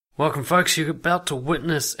Welcome, folks. You're about to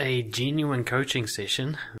witness a genuine coaching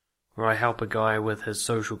session where I help a guy with his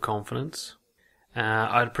social confidence.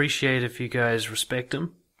 I'd appreciate if you guys respect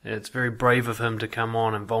him. It's very brave of him to come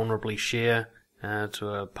on and vulnerably share to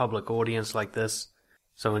a public audience like this.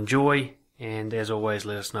 So enjoy, and as always,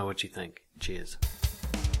 let us know what you think. Cheers.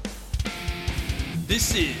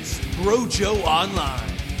 This is Brojo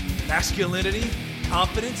Online. Masculinity,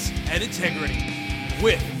 confidence, and integrity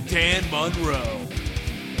with Dan Monroe.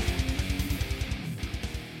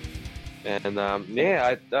 And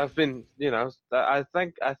I've been, I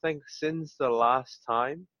think since the last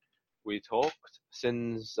time we talked,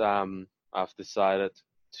 since I've decided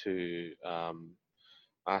to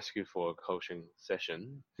ask you for a coaching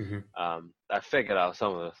session, I figured out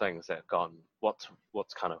some of the things that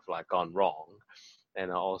what's kind of like gone wrong,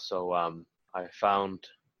 and also I found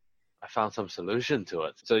some solution to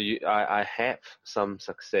it. So I have some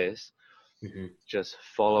success. Just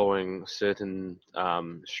following certain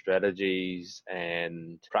strategies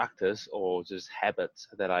and practice, or just habits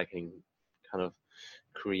that I can kind of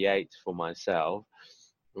create for myself,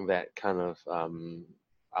 that kind of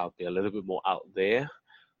I'll be a little bit more out there,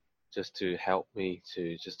 just to help me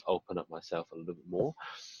to just open up myself a little bit more.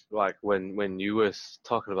 Like when you were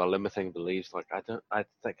talking about limiting beliefs, like I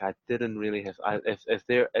think I didn't really have, if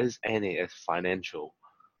there is any, it's financial.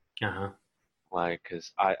 Like,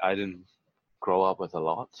 because I didn't grow up with a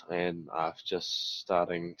lot, and I've just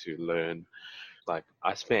starting to learn. Like,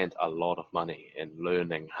 I spent a lot of money in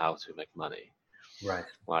learning how to make money. Right.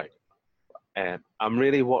 Like, and I'm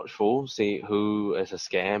really watchful, see who is a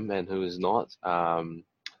scam and who is not.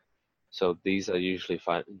 So these are usually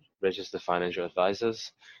registered financial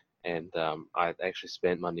advisors, and I actually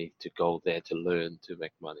spent money to go there to learn to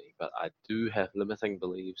make money. But I do have limiting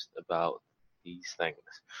beliefs about these things.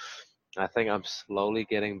 I think I'm slowly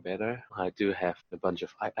getting better. I do have a bunch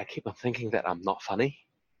of, I keep on thinking that I'm not funny.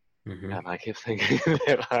 And I keep thinking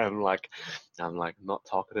that I'm like not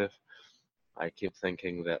talkative. I keep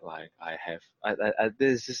thinking that like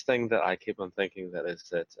there's this thing that I keep on thinking that is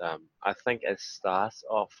that I think it starts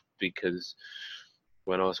off because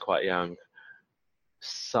when I was quite young,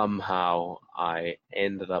 somehow I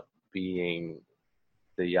ended up being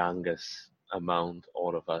the youngest among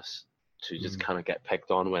all of us to just kind of get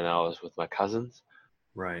picked on when I was with my cousins.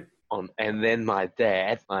 Right. And then my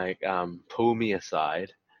dad pulled me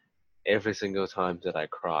aside every single time that I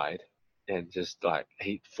cried, and just like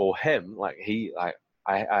I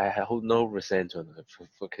hold no resentment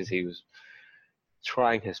because he was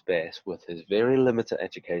trying his best with his very limited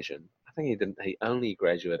education. I think he only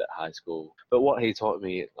graduated high school, but what he taught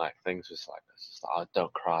me, like, things was like, oh,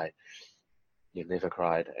 don't cry. You never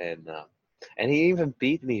cried. And he even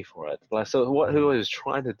beat me for it. Like, so what he was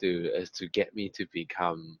trying to do is to get me to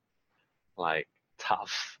become like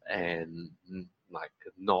tough and like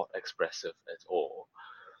not expressive at all.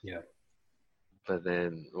 Yeah. But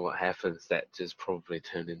then what happens, that just probably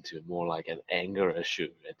turned into more like an anger issue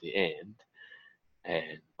at the end.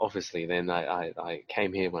 And obviously then I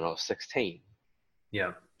came here when I was 16.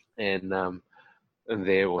 Yeah. And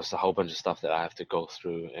there was a whole bunch of stuff that I have to go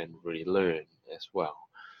through and relearn as well.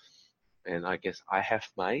 And I guess I have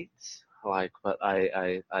mates, like, but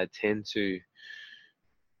I tend to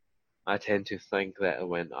think that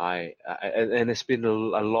when and it's been a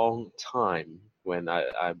long time when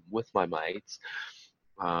I'm with my mates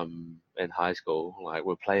in high school, like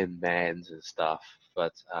we're playing bands and stuff,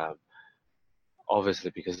 but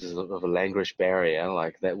obviously because of a language barrier,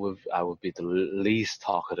 like I would be the least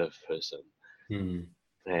talkative person.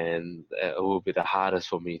 And it will be the hardest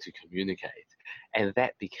for me to communicate. And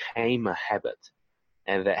that became a habit.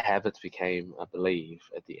 And that habit became a belief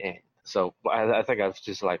at the end. So I think I've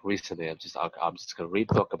just like recently, I'm just gonna read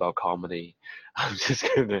book about comedy. I'm just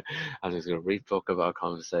gonna read book about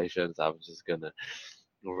conversations. I'm just gonna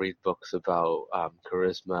read books about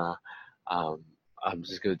charisma. I'm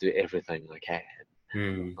just gonna do everything I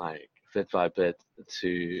can, like bit by bit,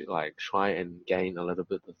 to like try and gain a little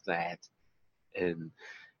bit of that in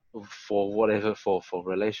for whatever, for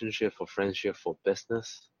relationship, for friendship, for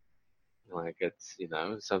business. Like, it's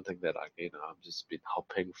something that I've just been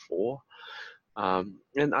hoping for.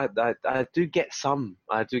 And I do get some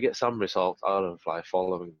results out of like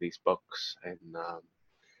following these books and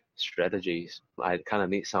strategies. I kind of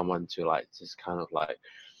need someone to like just kind of like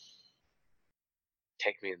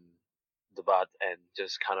take me in the butt and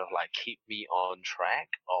just kind of like keep me on track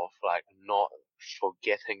of like not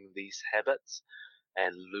forgetting these habits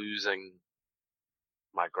and losing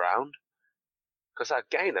my ground. Because I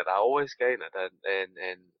gain it, I always gain it, and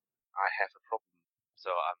I have a problem. So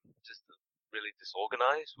I'm just really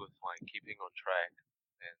disorganized with like keeping on track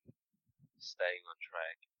and staying on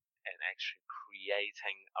track and actually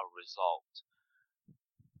creating a result.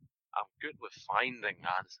 I'm good with finding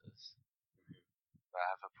answers, but I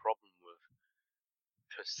have a problem with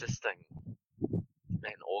persisting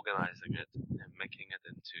and organizing it and making it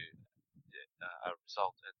into a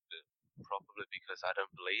result. Probably because I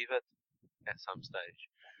don't believe it at some stage.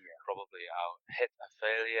 Yeah. Probably I'll hit a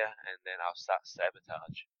failure and then I'll start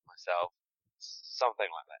sabotage myself.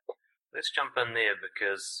 Something like that. Let's jump in there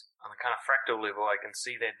because on a kind of fractal level, I can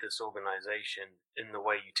see that disorganization in the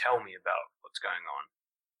way you tell me about what's going on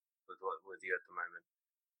with you at the moment.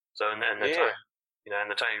 So in the time,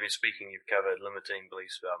 in the time you've been speaking, you've covered limiting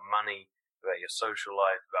beliefs about money, about your social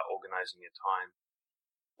life, about organizing your time.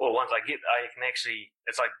 Well, once I can actually,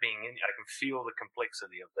 it's like I can feel the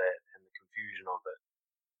complexity of that and the confusion of it,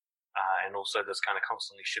 and also this kind of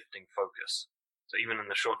constantly shifting focus. So even in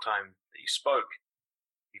the short time that you spoke,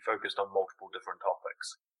 you focused on multiple different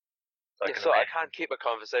topics. So I can't keep a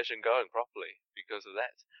conversation going properly because of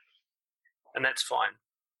that. And that's fine.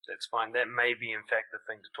 That's fine. That may be, in fact, the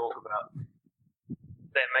thing to talk about.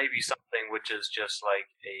 That may be something which is just like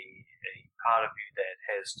a part of you that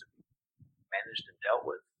has to be managed and dealt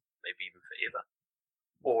with, maybe even forever.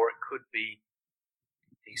 Or it could be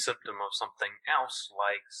a symptom of something else,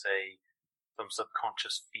 like, say, some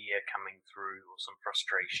subconscious fear coming through or some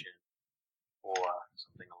frustration or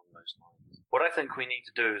something along those lines. What I think we need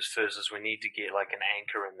to do is we need to get like an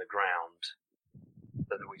anchor in the ground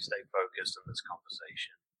so that we stay focused in this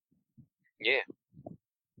conversation. Yeah.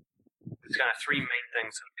 There's kind of three main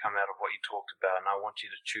things that have come out of what you talked about, and I want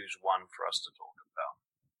you to choose one for us to talk about.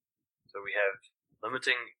 So we have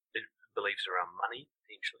limiting beliefs around money,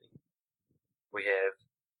 potentially. We have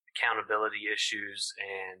accountability issues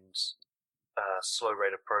and slow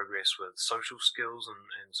rate of progress with social skills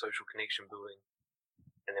and social connection building.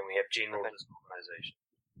 And then we have general disorganization.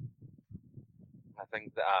 I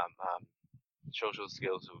think that social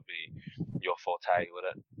skills would be your forte, would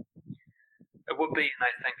it? It would be, and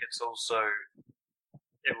I think it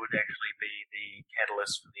would actually be the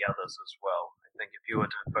catalyst for the others as well. I think if you were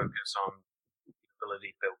to focus on the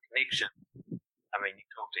ability to build connection, I mean, you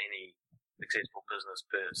talk to any successful business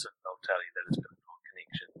person, they'll tell you that it's built on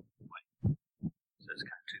connection. So it's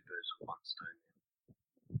kind of two birds with one stone there.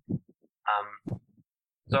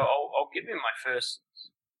 So I'll give you my first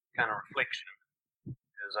kind of reflection,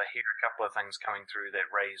 because I hear a couple of things coming through that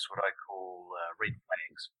raise what I call red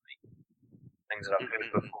flags for me. Things that I've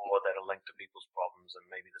heard before that are linked to people's problems, and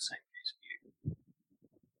maybe the same case for you.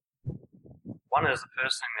 One is the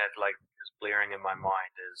first thing that is blaring in my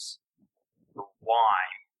mind is the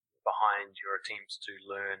why behind your attempts to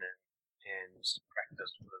learn and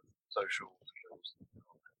practice with social skills.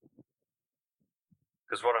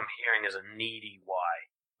 Because what I'm hearing is a needy why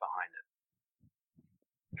behind it,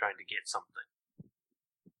 trying to get something.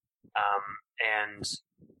 And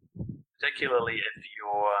particularly if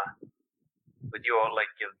with your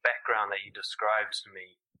background that you described to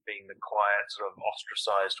me, being the quiet, sort of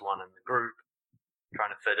ostracized one in the group,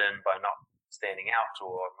 trying to fit in by not standing out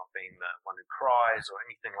or not being the one who cries or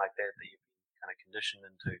anything like that you've been kind of conditioned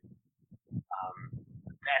into.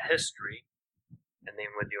 That history, and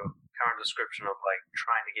then with your current description of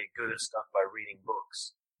trying to get good at stuff by reading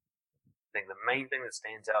books, I think the main thing that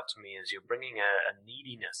stands out to me is you're bringing a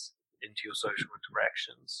neediness into your social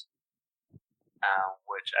interactions,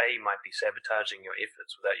 which A, might be sabotaging your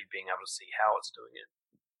efforts without you being able to see how it's doing it,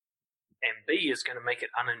 and B, is going to make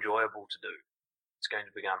it unenjoyable to do. It's going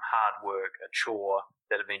to become hard work, a chore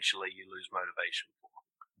that eventually you lose motivation for.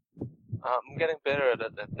 I'm getting better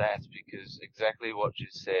at that because exactly what you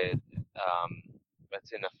said,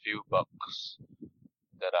 it's in a few books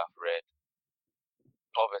that I've read.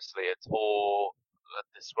 Obviously, it's all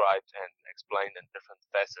described and explained in different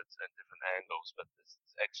facets and different angles, but it's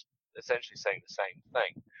essentially saying the same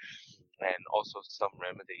thing, and also some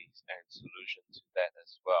remedies and solutions to that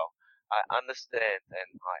as well. I understand,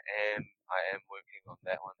 and I am working on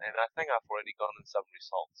that one, and I think I've already gotten some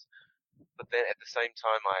results. But then at the same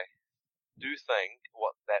time, I do think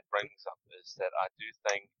what that brings up is that I do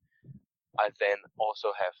think I then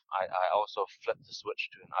also I also flip the switch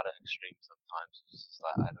to another extreme sometimes. It's just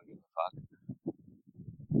like, I don't give a fuck.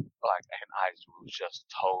 And I will just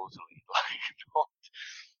totally not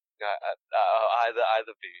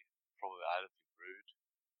either be rude.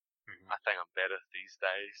 Mm-hmm. I think I'm better these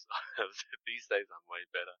days. These days I'm way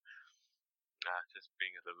better. Just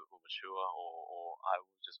being a little bit more mature, or I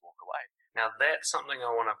will just walk away. Now that's something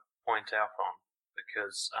I want to point out on,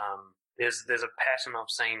 because there's a pattern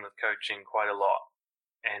I've seen with coaching quite a lot,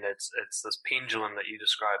 and it's this pendulum that you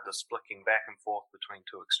described, this flicking back and forth between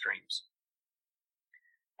two extremes.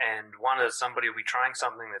 And one is somebody will be trying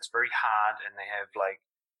something that's very hard and they have like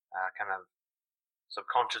kind of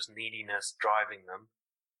subconscious neediness driving them.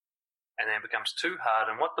 And then it becomes too hard.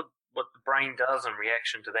 And what the brain does in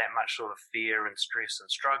reaction to that much sort of fear and stress and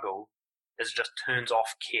struggle is just turns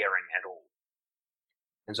off caring at all.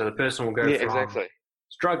 And so the person will go from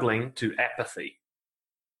struggling to apathy.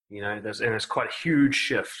 You know, and it's quite a huge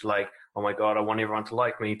shift. Like, oh my God, I want everyone to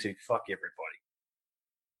like me, to fuck everybody.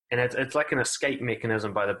 And it's like an escape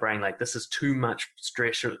mechanism by the brain. Like, this is too much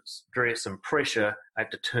stress and pressure. I have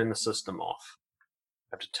to turn the system off.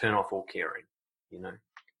 I have to turn off all caring, you know.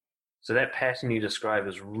 So that pattern you describe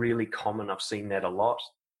is really common. I've seen that a lot.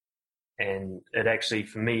 And it actually,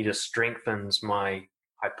 for me, just strengthens my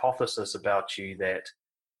hypothesis about you that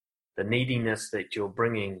the neediness that you're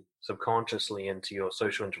bringing subconsciously into your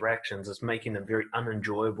social interactions is making them very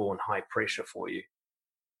unenjoyable and high pressure for you,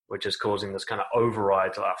 which is causing this kind of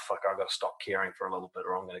override to, fuck, I've got to stop caring for a little bit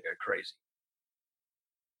or I'm going to go crazy.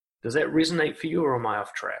 Does that resonate for you, or am I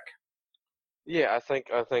off track? Yeah, I think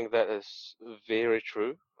that is very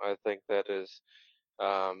true. I think that is,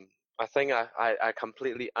 I think I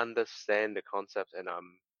completely understand the concept, and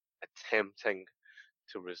I'm attempting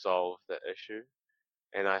to resolve the issue.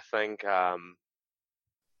 And I think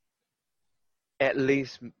at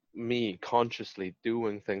least me consciously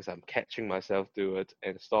doing things, I'm catching myself do it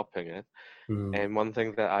and stopping it. And one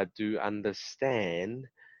thing that I do understand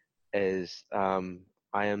is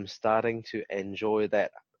I am starting to enjoy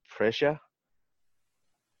that pressure.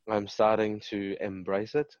 I'm starting to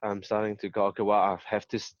embrace it. I'm starting to go, okay, well, I have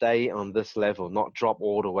to stay on this level, not drop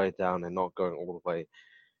all the way down and not going all the way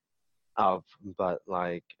up, but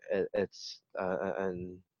like it's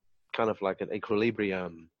and kind of like an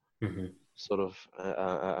equilibrium sort of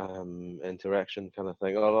interaction kind of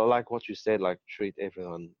thing. I like what you said, like treat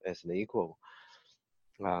everyone as an equal.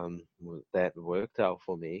 That worked out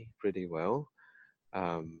for me pretty well.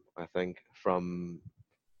 I think from,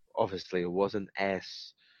 obviously it wasn't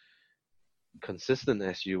as consistent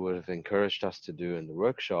as you would have encouraged us to do in the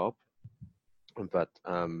workshop, but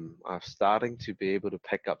I'm starting to be able to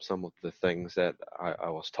pick up some of the things that I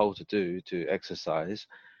was told to do, to exercise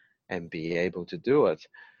and be able to do it.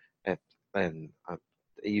 And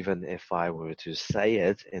even if I were to say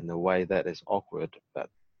it in a way that is awkward, but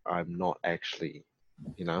I'm not actually,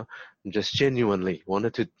 you know, I'm just genuinely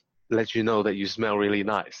wanted to let you know that you smell really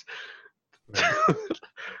nice.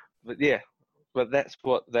 But yeah, but that's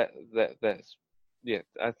what that's yeah.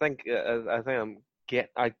 I think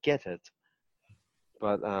I get it,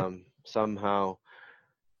 but somehow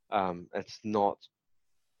it's not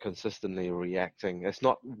consistently reacting. It's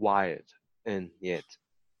not wired in yet,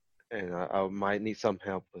 and I might need some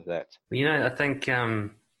help with that. You know, I think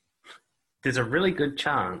there's a really good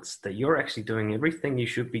chance that you're actually doing everything you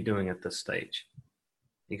should be doing at this stage.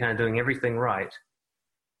 You're kind of doing everything right,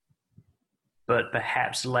 but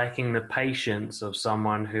perhaps lacking the patience of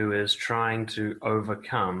someone who is trying to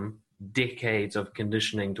overcome decades of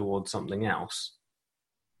conditioning towards something else.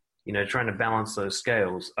 You know, trying to balance those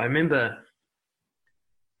scales. I remember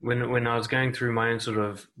when I was going through my own sort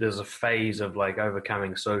of, there's a phase of like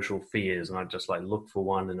overcoming social fears, and I just like look for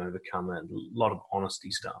one and overcome it. A lot of honesty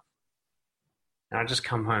stuff. And I just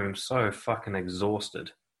come home so fucking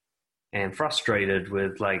exhausted and frustrated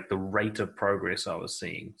with like the rate of progress I was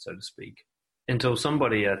seeing, so to speak. Until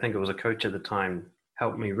somebody, I think it was a coach at the time,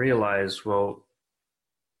 helped me realize, well,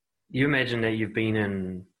 you imagine that you've been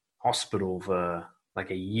in hospital for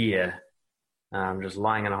like a year, just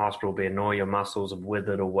lying in a hospital bed and all your muscles have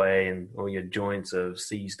withered away and all your joints have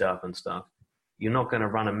seized up and stuff. You're not going to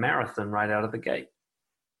run a marathon right out of the gate.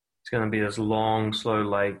 It's going to be this long, slow,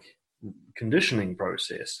 like conditioning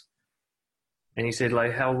process. And he said,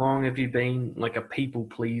 like, how long have you been like a people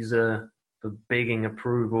pleaser, for begging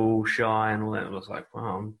approval, shy, and all that? I was like,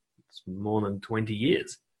 wow, it's more than 20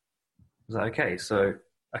 years. I was like, okay, so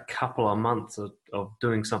a couple of months of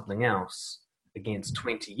doing something else against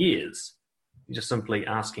 20 years, you're just simply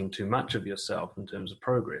asking too much of yourself in terms of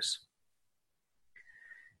progress.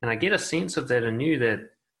 And I get a sense of that in you, that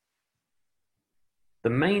the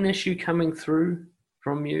main issue coming through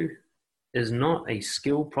from you is not a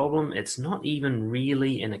skill problem. It's not even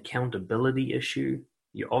really an accountability issue.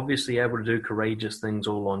 You're obviously able to do courageous things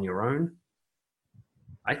all on your own.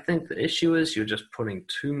 I think the issue is you're just putting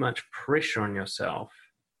too much pressure on yourself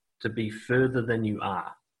to be further than you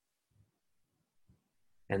are.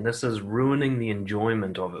 And this is ruining the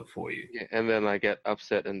enjoyment of it for you. Yeah, and then I get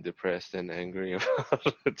upset and depressed and angry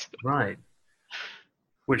about it. Right.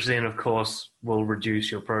 Which then, of course, will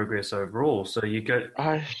reduce your progress overall. So you go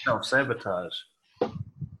self-sabotage.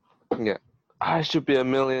 Yeah. I should be a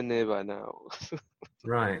millionaire by now.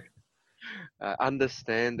 Right.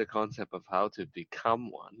 Understand the concept of how to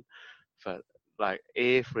become one, but like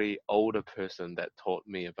every older person that taught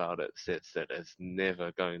me about it says that it's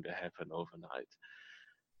never going to happen overnight.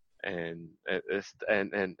 And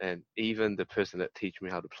and even the person that teach me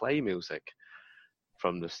how to play music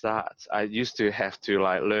from the start, I used to have to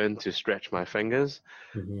like learn to stretch my fingers,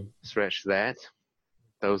 Mm-hmm. stretch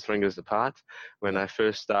those fingers apart. When I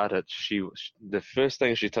first started, the first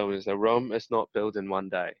thing she told me is that Rome is not built in one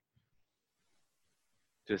day.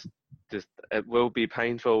 Just it will be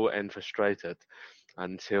painful and frustrated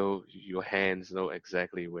until your hands know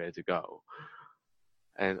exactly where to go.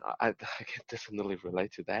 And I can definitely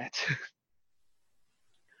relate to that.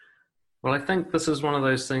 Well, I think this is one of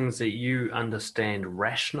those things that you understand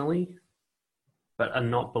rationally, but are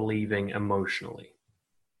not believing emotionally.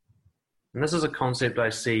 And this is a concept I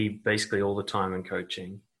see basically all the time in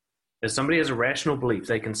coaching. If somebody has a rational belief,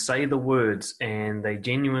 they can say the words and they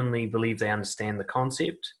genuinely believe they understand the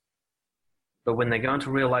concept. But when they go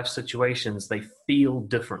into real life situations, they feel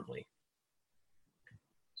differently.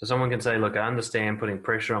 So someone can say, look, I understand putting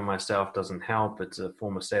pressure on myself doesn't help. It's a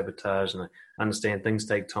form of sabotage, and I understand things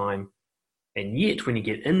take time. And yet, when you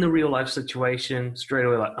get in the real life situation, straight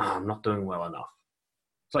away, like, I'm not doing well enough.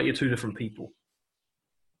 It's like you're two different people.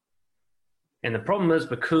 And the problem is,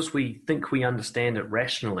 because we think we understand it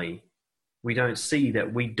rationally, we don't see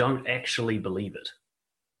that we don't actually believe it.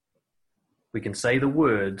 We can say the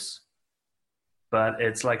words, but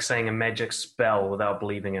it's like saying a magic spell without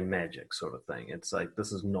believing in magic, sort of thing. It's like,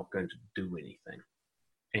 this is not going to do anything.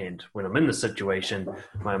 And when I'm in the situation,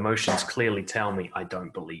 my emotions clearly tell me I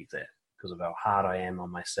don't believe that, because of how hard I am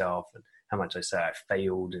on myself and how much I say I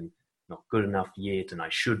failed and not good enough yet and I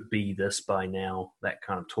should be this by now. That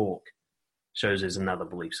kind of talk shows there's another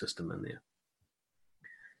belief system in there.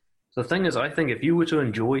 So the thing is, I think if you were to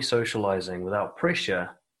enjoy socializing without pressure,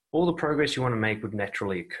 all the progress you want to make would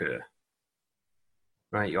naturally occur.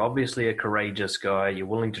 Right? You're obviously a courageous guy. You're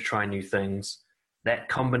willing to try new things. That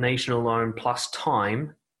combination alone plus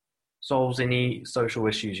time solves any social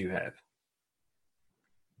issues you have.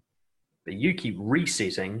 But you keep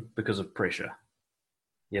resetting because of pressure.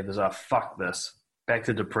 You have this, fuck this, back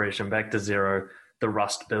to depression, back to zero. The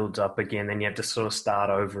rust builds up again, then you have to sort of start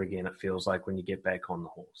over again, it feels like, when you get back on the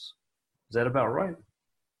horse. Is that about right?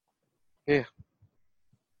 Yeah.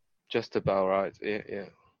 Just about right. Yeah.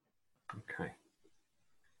 Okay.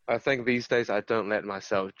 I think these days I don't let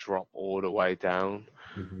myself drop all the way down.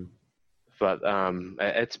 Mm-hmm. But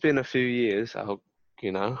it's been a few years, I hope,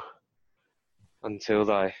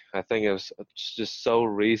 until I think it was just so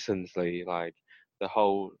recently, like the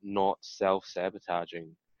whole not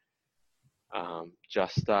self-sabotaging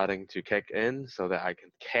just starting to kick in, so that I can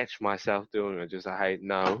catch myself doing it. Just, hey,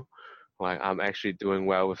 no, like I'm actually doing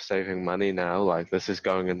well with saving money now. Like this is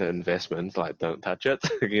going into investments. Like don't touch it,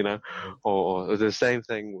 Or the same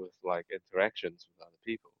thing with like interactions with other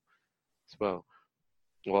people as well.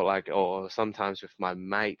 Or sometimes with my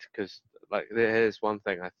mate, because like there is one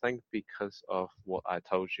thing I think, because of what I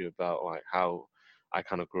told you about like how I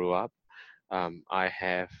kind of grew up, I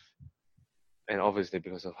have, and obviously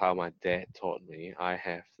because of how my dad taught me, I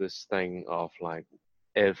have this thing of like,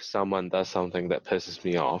 if someone does something that pisses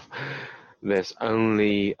me off, there's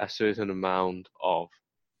only a certain amount of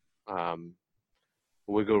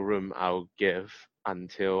wiggle room I'll give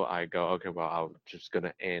until I go, okay, well, I'm just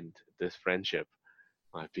gonna end this friendship,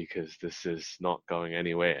 because this is not going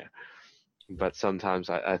anywhere. But sometimes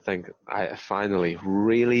I think I finally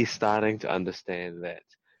really starting to understand that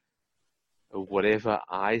whatever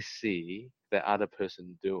I see the other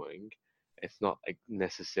person doing, it's not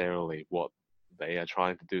necessarily what they are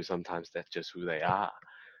trying to do. Sometimes that's just who they are.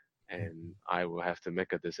 And I will have to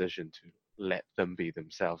make a decision to let them be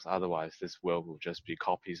themselves. Otherwise, this world will just be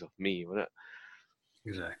copies of me, won't it?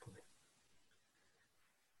 Exactly.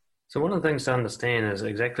 So one of the things to understand is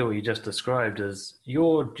exactly what you just described, is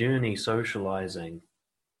your journey socializing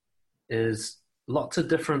is lots of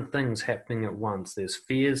different things happening at once. There's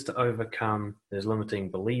fears to overcome, there's limiting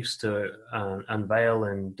beliefs to unveil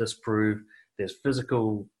and disprove, there's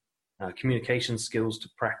physical communication skills to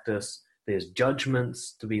practice, there's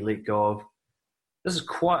judgments to be let go of. This is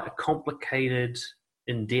quite a complicated,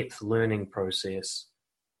 in-depth learning process.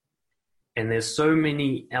 And there's so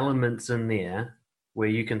many elements in there where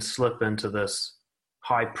you can slip into this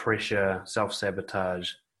high pressure self-sabotage.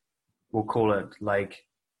 We'll call it like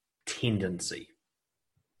tendency.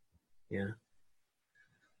 Yeah.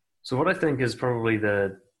 So what I think is probably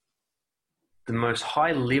the most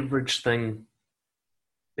high leverage thing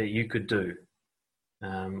that you could do,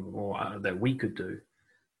 or that we could do,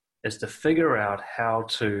 is to figure out how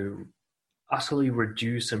to utterly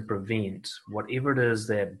reduce and prevent whatever it is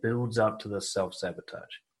that builds up to this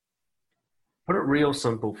self-sabotage. Put it real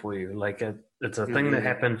simple for you. Like it's a thing that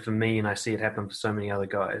happened for me, and I see it happen for so many other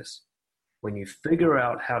guys. When you figure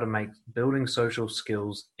out how to make building social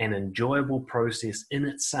skills an enjoyable process in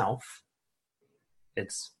itself,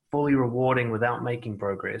 it's fully rewarding without making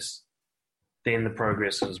progress, then the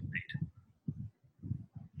progress is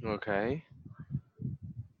made. Okay.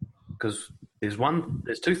 Because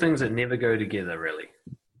there's two things that never go together, really.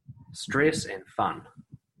 Stress and fun.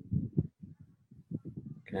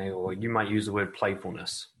 Okay, or you might use the word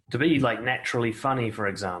playfulness. To be like naturally funny, for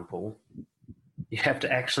example, you have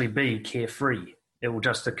to actually be carefree. It will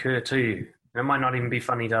just occur to you. And it might not even be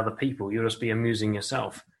funny to other people. You'll just be amusing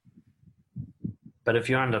yourself. But if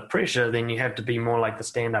you're under pressure, then you have to be more like the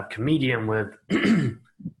stand-up comedian with,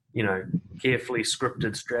 carefully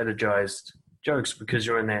scripted, strategized jokes, because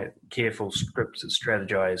you're in that careful, scripted,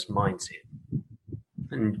 strategized mindset.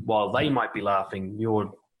 And while they might be laughing,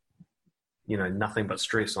 you're, nothing but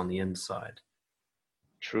stress on the inside.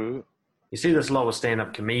 True. You see this a lot with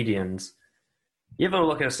stand-up comedians. You ever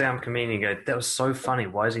look at a stand-up comedian and go, that was so funny.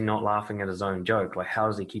 Why is he not laughing at his own joke? Like, how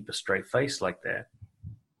does he keep a straight face like that?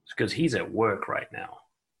 It's because he's at work right now.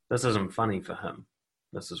 This isn't funny for him.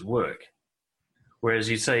 This is work. Whereas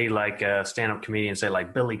you say like a stand-up comedian, say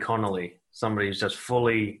like Billy Connolly, somebody who's just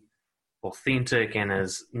fully authentic and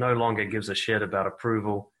is no longer gives a shit about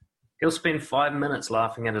approval. He'll spend 5 minutes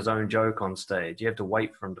laughing at his own joke on stage. You have to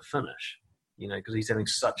wait for him to finish, because he's having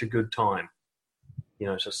such a good time.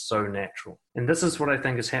 It's just so natural. And this is what I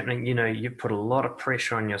think is happening. You put a lot of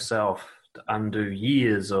pressure on yourself to undo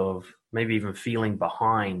years of maybe even feeling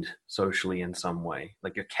behind socially in some way,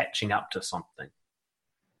 like you're catching up to something.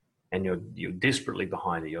 And you're desperately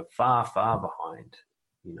behind it. You're far, far behind,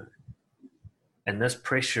 And this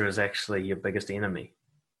pressure is actually your biggest enemy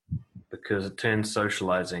because it turns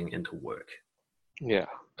socializing into work. Yeah.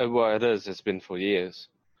 Well, it is. It's been for years.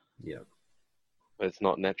 Yeah. But it's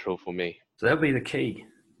not natural for me. So that'll be the key.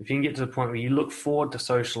 If you can get to the point where you look forward to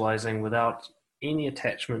socializing without any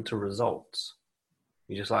attachment to results,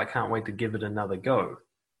 you're just like, I can't wait to give it another go,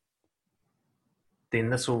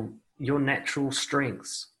 then your natural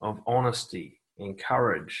strengths of honesty and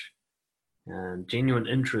courage and genuine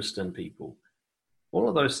interest in people, all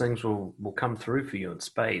of those things will come through for you in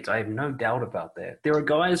spades. I have no doubt about that. There are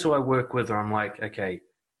guys who I work with where I'm like, okay,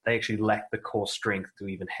 they actually lack the core strength to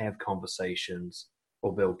even have conversations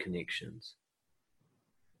or build connections.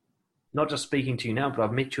 Not just speaking to you now, but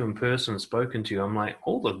I've met you in person, spoken to you. I'm like,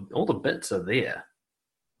 all the bits are there.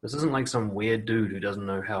 This isn't like some weird dude who doesn't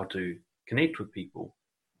know how to connect with people.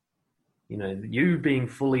 You being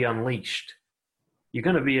fully unleashed, you're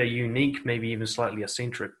going to be a unique, maybe even slightly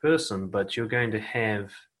eccentric person, but you're going to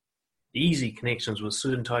have easy connections with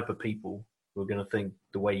certain type of people who are going to think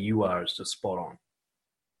the way you are is just spot on.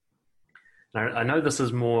 Now, I know this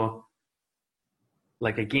is more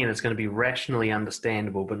like, again, it's going to be rationally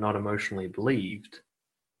understandable, but not emotionally believed.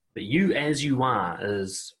 But you as you are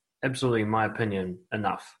is absolutely, in my opinion,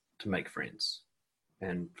 enough to make friends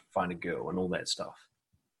and find a girl and all that stuff.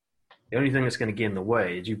 The only thing that's going to get in the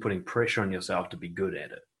way is you putting pressure on yourself to be good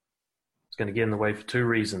at it. It's going to get in the way for two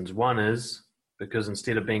reasons. One is because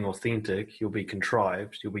instead of being authentic, you'll be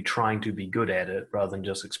contrived. You'll be trying to be good at it rather than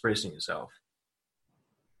just expressing yourself.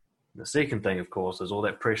 And the second thing, of course, is all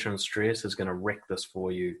that pressure and stress is going to wreck this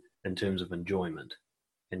for you in terms of enjoyment.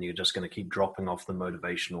 And you're just going to keep dropping off the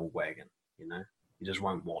motivational wagon, You just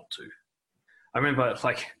won't want to. I remember,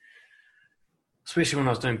 especially when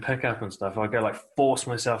I was doing pickup and stuff, I'd go force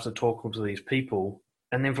myself to talk to these people.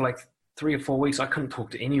 And then for 3 or 4 weeks, I couldn't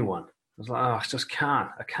talk to anyone. I was like, I just can't.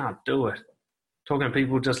 I can't do it. Talking to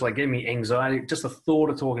people just gave me anxiety. Just the thought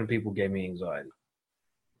of talking to people gave me anxiety.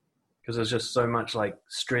 Because there's just so much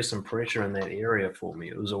stress and pressure in that area for me.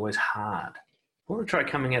 It was always hard. I want to try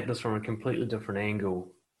coming at this from a completely different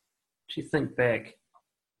angle. Actually think back,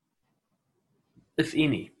 if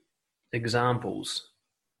any, examples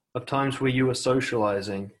of times where you were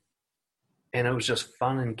socializing and it was just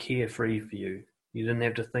fun and carefree for you. You didn't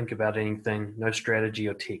have to think about anything, no strategy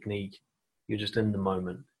or technique. You're just in the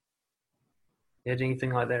moment. You had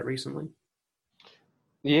anything like that recently?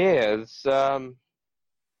 Yeah, it's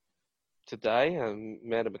today I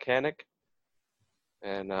met a mechanic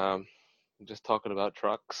and I'm just talking about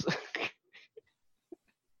trucks.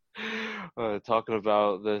 Talking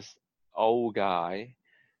about this old guy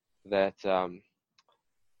that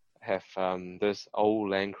have this old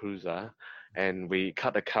Land Cruiser, and we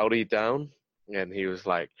cut the Cody down, and he was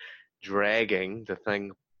dragging the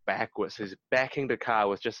thing backwards. He's backing the car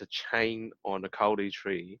with just a chain on the Cody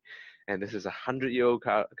tree, and this is 100-year-old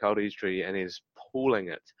Kauri tree, and he's pulling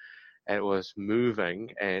it. And it was moving,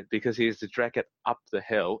 and because he has to drag it up the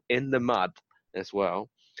hill in the mud as well.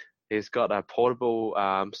 He's got a portable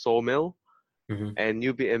sawmill, and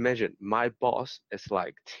you'll be imagine my boss is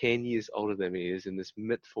like 10 years older than me. He's in his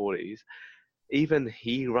mid-40s. Even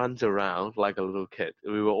he runs around like a little kid.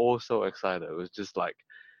 We were all so excited. It was just like,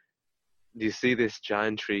 you see this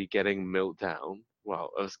giant tree getting milled down. Well,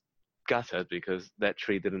 it was gutted because that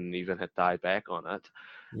tree didn't even have die back on it.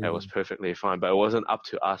 It was perfectly fine, but it wasn't up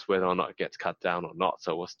to us whether or not it gets cut down or not.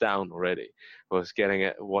 So it was down already. It was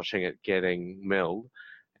watching it getting milled.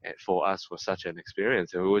 And for us was such an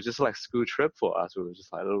experience. And we were just like school trip for us. We were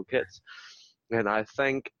just like little kids. And I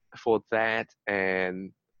think for that,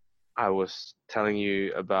 and I was telling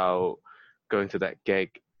you about going to that gig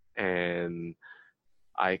and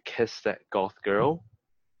I kissed that goth girl.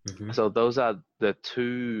 So those are the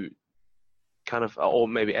two kind of, or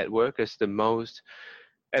maybe at work is the most,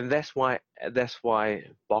 and that's why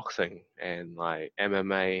boxing and like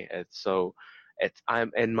MMA,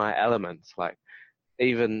 I'm in my elements. Like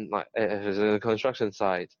even like if it's in a construction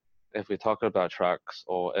site, if we're talking about trucks,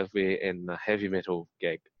 or if we're in a heavy metal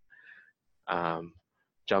gig,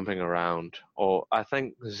 jumping around, or I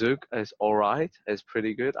think Zouk is alright, is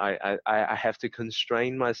pretty good. I have to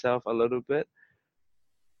constrain myself a little bit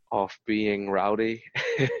of being rowdy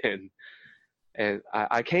and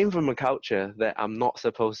I came from a culture that I'm not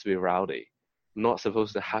supposed to be rowdy. I'm not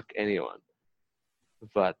supposed to hug anyone.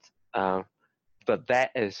 But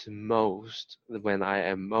that is most when I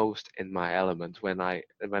am most in my element. When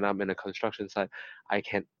I'm in a construction site, I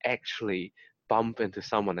can actually bump into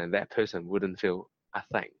someone and that person wouldn't feel a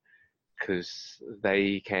thing because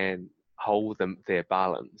they can hold their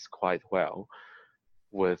balance quite well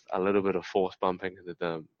with a little bit of force bumping into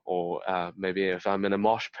them. Or maybe if I'm in a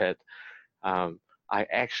mosh pit, I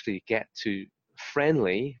actually get to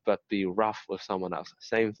friendly but be rough with someone else.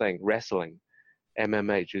 Same thing, wrestling,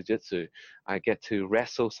 MMA, jiu-jitsu. I get to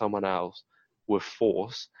wrestle someone else with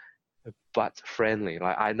force but friendly.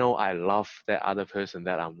 Like I know I love that other person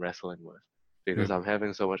that I'm wrestling with because I'm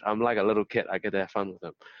having so much. I'm like a little kid. I get to have fun with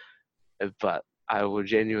them. But I will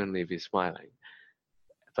genuinely be smiling.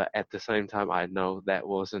 But at the same time, I know that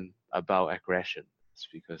wasn't about aggression. It's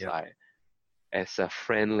because as a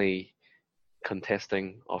friendly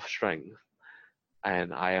contesting of strength,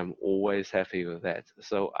 and I am always happy with that.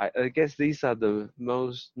 So I guess these are the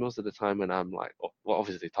most of the time when I'm like, well,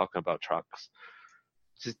 obviously talking about trucks,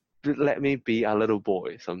 just let me be a little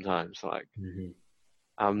boy sometimes. Like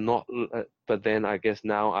I'm not, but then I guess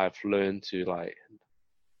now I've learned to like,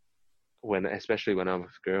 especially when I'm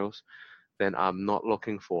with girls, then I'm not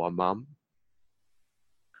looking for a mum.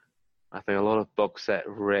 I think a lot of books that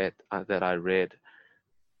I read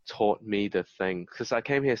taught me the thing, because I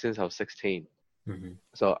came here since I was 16.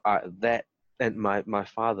 So and my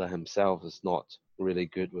father himself is not really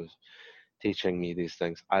good with teaching me these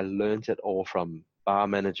things. I learned it all from bar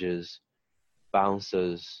managers,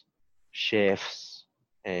 bouncers, chefs,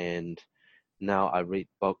 and now I read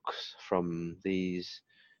books from these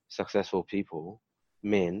successful people,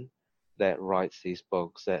 men that writes these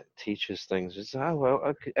books that teaches things. It's,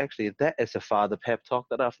 okay, actually that is a father pep talk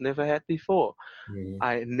that I've never had before.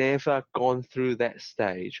 I never gone through that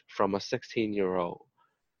stage from a 16-year-old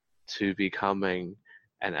to becoming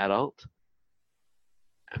an adult.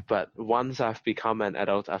 But once I've become an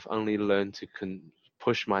adult, I've only learned to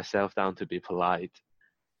push myself down to be polite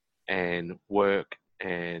and work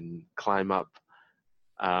and climb up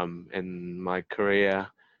in my career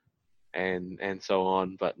and so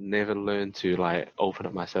on, but never learned to like open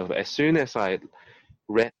up myself. As soon as I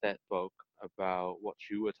read that book about what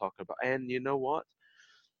you were talking about, and you know what?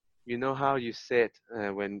 You know how you said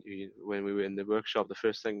when we were in the workshop, the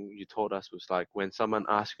first thing you taught us was like, when someone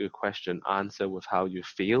asks you a question, answer with how you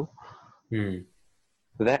feel.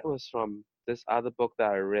 That was from this other book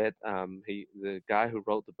that I read. The guy who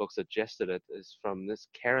wrote the book suggested it, is from this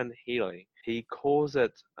Karen Healy. He calls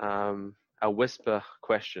it a whisper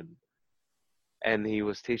question. And he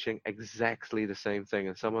was teaching exactly the same thing.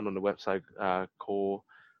 And someone on the website called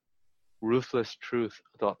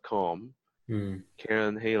ruthlesstruth.com,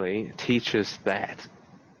 Karen Healy, teaches that.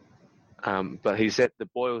 But he said the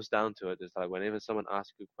boils down to it is like whenever someone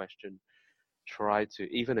asks you a question, try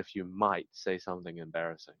to, even if you might say something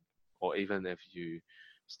embarrassing, or even if you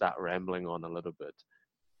start rambling on a little bit,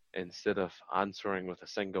 instead of answering with a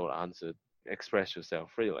single answer, express yourself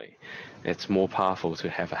freely. It's more powerful to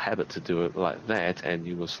have a habit to do it like that, and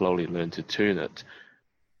you will slowly learn to tune it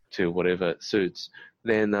to whatever it suits.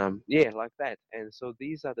 Then like that. And so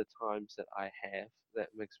these are the times that I have that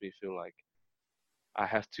makes me feel like I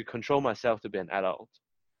have to control myself to be an adult,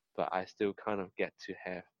 but I still kind of get to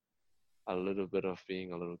have a little bit of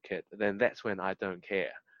being a little kid. Then that's when I don't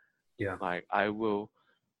care. Yeah. Like I will,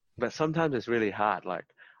 but sometimes it's really hard. Like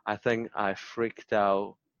I think I freaked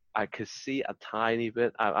out. I could see a tiny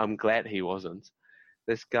bit. I'm glad he wasn't.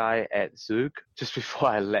 This guy at Zug, just before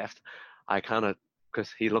I left, I kind of,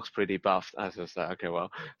 because he looks pretty buffed, I was just like, okay, well.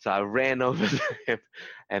 So I ran over to him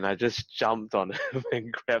and I just jumped on him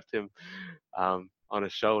and grabbed him on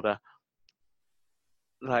his shoulder.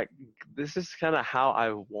 Like, this is kind of how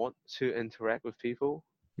I want to interact with people.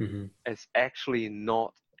 Mm-hmm. It's actually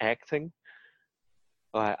not acting.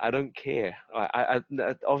 I don't care. I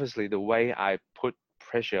obviously, the way I put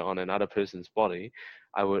pressure on another person's body,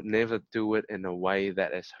 I would never do it in a way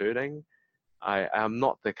that is hurting. I'm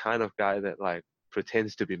not the kind of guy that like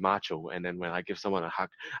pretends to be macho, and then when I give someone a hug,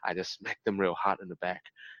 I just smack them real hard in the back,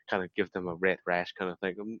 kind of give them a red rash kind of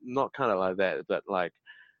thing. I'm not kind of like that, but like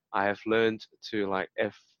I have learned to, like,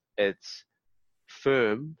 if it's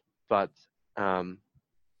firm but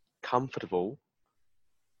comfortable,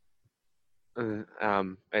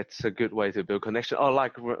 it's a good way to build connection. Oh,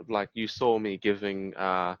 like you saw me giving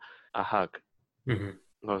a hug. Mm-hmm.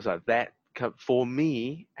 I was like, that for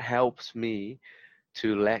me helps me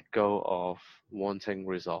to let go of wanting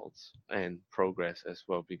results and progress as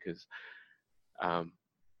well, because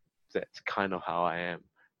that's kind of how I am.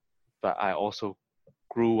 But I also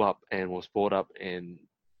grew up and was brought up in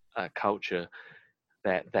a culture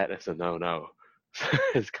that is a no-no.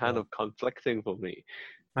 It's kind of conflicting for me.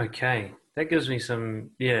 Okay, that gives me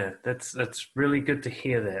some. Yeah, that's really good to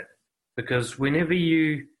hear that, because whenever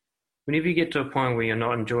you get to a point where you're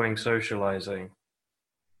not enjoying socializing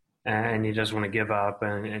and you just want to give up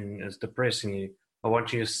and it's depressing you, I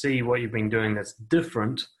want you to see what you've been doing that's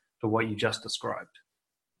different to what you just described.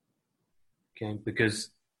 Okay,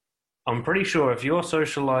 because I'm pretty sure if your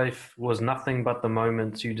social life was nothing but the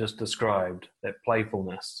moments you just described, that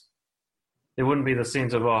playfulness, there wouldn't be the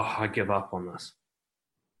sense of, oh, I give up on this.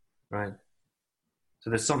 Right? So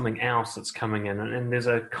there's something else that's coming in, and there's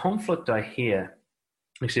a conflict I hear.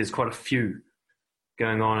 Actually, there's quite a few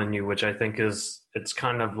going on in you, which I think it's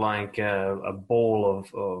kind of like a ball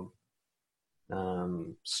of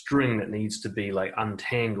string that needs to be like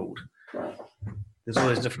untangled. There's all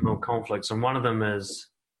these different little conflicts, and one of them is,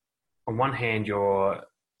 on one hand, you're,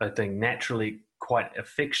 I think, naturally quite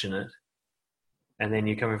affectionate, and then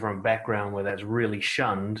you're coming from a background where that's really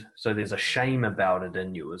shunned, so there's a shame about it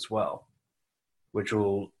in you as well, which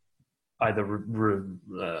will either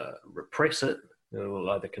repress it, it will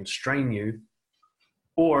either constrain you,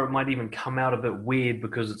 or it might even come out a bit weird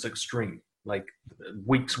because it's extreme, like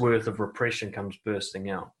weeks worth of repression comes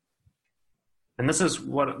bursting out. And this is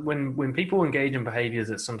what, when people engage in behaviors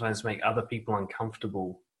that sometimes make other people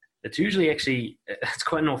uncomfortable, it's usually actually, it's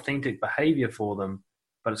quite an authentic behavior for them,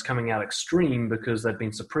 but it's coming out extreme because they've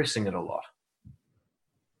been suppressing it a lot,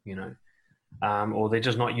 you know, or they're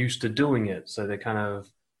just not used to doing it. So they're kind of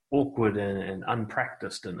awkward and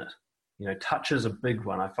unpracticed in it. You know, touch is a big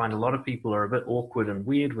one. I find a lot of people are a bit awkward and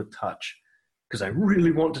weird with touch because they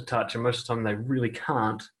really want to touch, and most of the time they really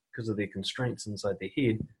can't because of their constraints inside their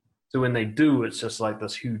head. So when they do, it's just like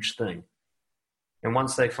this huge thing. And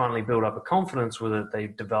once they finally build up a confidence with it, they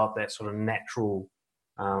develop that sort of natural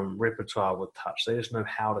repertoire with touch. They just know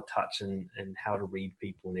how to touch and how to read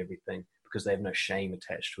people and everything because they have no shame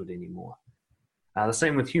attached to it anymore. The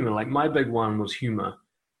same with humor. Like my big one was humor.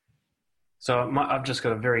 So I've just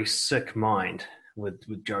got a very sick mind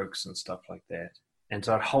with jokes and stuff like that. And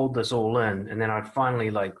so I'd hold this all in, and then I'd finally,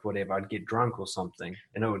 like, whatever, I'd get drunk or something,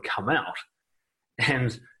 and it would come out.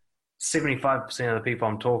 And 75% of the people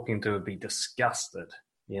I'm talking to would be disgusted,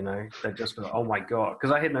 you know? They'd just be like, oh my God.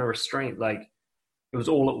 Because I had no restraint. Like, it was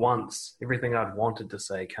all at once, everything I'd wanted to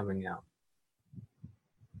say coming out.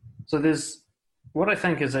 So there's, what I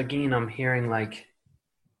think is, again, I'm hearing, like,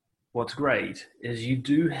 what's great is you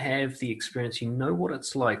do have the experience. You know what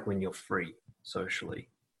it's like when you're free socially.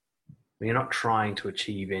 When you're not trying to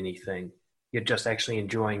achieve anything. You're just actually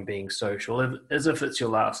enjoying being social, as if it's your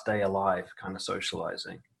last day alive kind of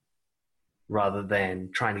socializing, rather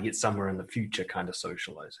than trying to get somewhere in the future kind of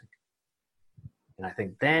socializing. And I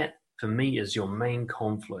think that, for me, is your main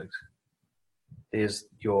conflict. There's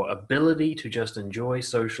your ability to just enjoy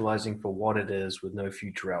socializing for what it is with no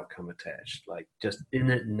future outcome attached, like just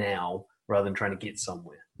in it now rather than trying to get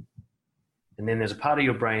somewhere. And then there's a part of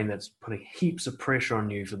your brain that's putting heaps of pressure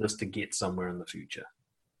on you for this to get somewhere in the future,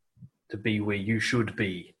 to be where you should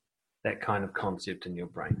be, that kind of concept in your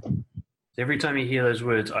brain. So every time you hear those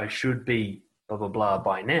words, I should be blah, blah, blah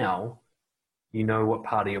by now, you know what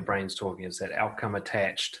part of your brain's talking. It's that outcome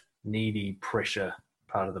attached needy pressure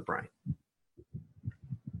part of the brain.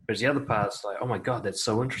 Whereas the other part's like, oh my God, that's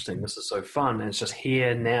so interesting. This is so fun. And it's just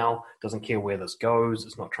here now, doesn't care where this goes.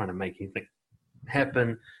 It's not trying to make anything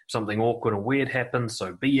happen. Something awkward and weird happens,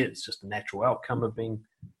 so be it. It's just a natural outcome of being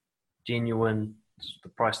genuine. It's the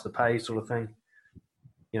price to pay sort of thing.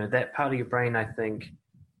 You know, that part of your brain, I think,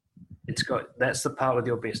 that's the part with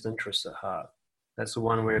your best interests at heart. That's the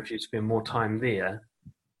one where if you spend more time there,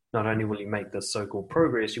 not only will you make this so-called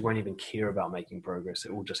progress, you won't even care about making progress.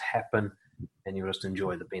 It will just happen, and you'll just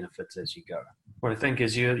enjoy the benefits as you go. What I think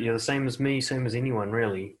is you're the same as me, same as anyone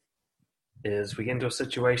really, is we get into a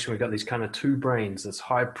situation, we've got these kind of two brains, this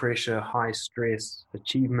high pressure, high stress,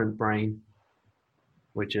 achievement brain,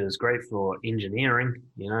 which is great for engineering,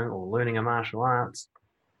 you know, or learning a martial arts.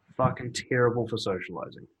 Fucking terrible for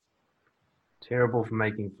socializing. Terrible for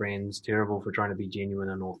making friends, terrible for trying to be genuine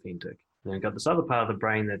and authentic. And we've got this other part of the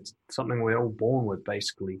brain that's something we're all born with,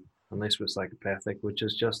 basically, unless we're psychopathic, which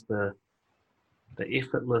is just the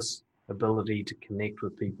effortless ability to connect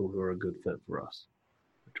with people who are a good fit for us.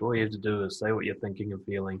 Which all you have to do is say what you're thinking and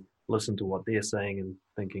feeling, listen to what they're saying and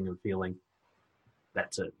thinking and feeling.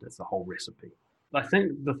 That's it. That's the whole recipe. I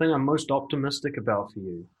think the thing I'm most optimistic about for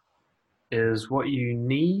you is what you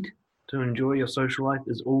need to enjoy your social life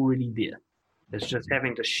is already there. It's just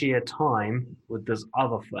having to share time with this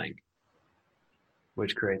other thing,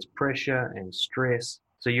 which creates pressure and stress.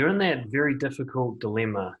 So you're in that very difficult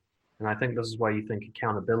dilemma, and I think this is why you think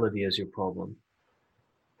accountability is your problem.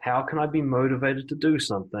 How can I be motivated to do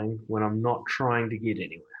something when I'm not trying to get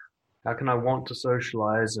anywhere? How can I want to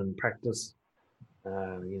socialize and practice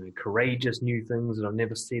courageous new things that I've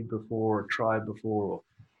never said before or tried before, or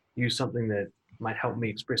use something that might help me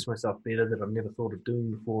express myself better that I've never thought of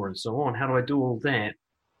doing before, and so on? How do I do all that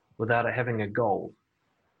without it having a goal,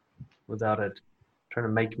 without it trying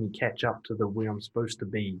to make me catch up to the where I'm supposed to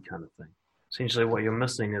be kind of thing? Essentially what you're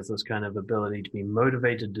missing is this kind of ability to be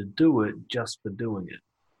motivated to do it just for doing it.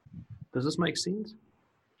 Does this make sense?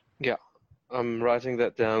 Yeah, I'm writing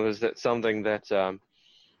that down. Is that something that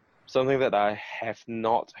I have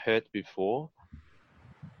not heard before?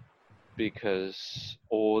 Because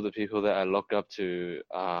all the people that I look up to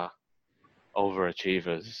are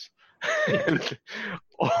overachievers.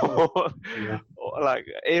 Like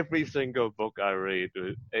every single book I read,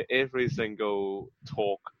 every single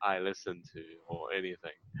talk I listen to, or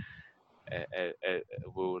anything, it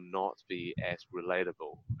will not be as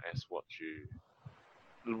relatable as what you...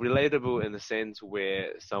 Relatable in the sense where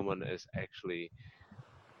someone is actually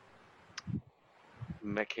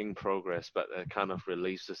making progress, but it kind of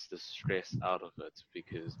releases the stress out of it,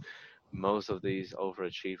 because most of these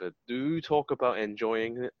overachievers do talk about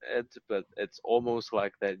enjoying it, but it's almost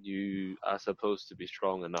like that you are supposed to be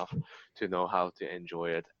strong enough to know how to enjoy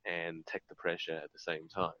it and take the pressure at the same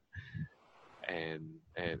time. And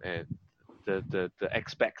the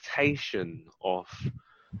expectation of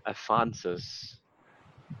advances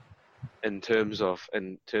in terms of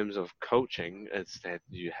coaching is that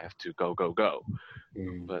you have to go.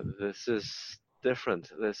 But this is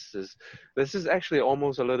different. This is actually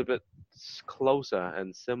almost a little bit closer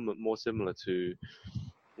and more similar to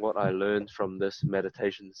what I learned from this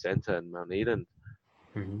meditation center in Mount Eden.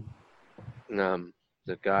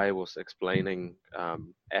 The guy was explaining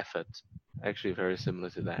effort, actually very similar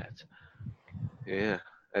to that. Yeah,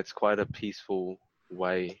 it's quite a peaceful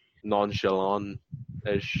way,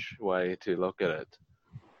 nonchalant-ish way to look at it.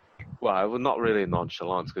 Well, not really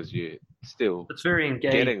nonchalant, because you still... It's very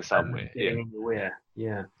engaged, getting somewhere. Anywhere.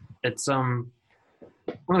 Yeah. It's one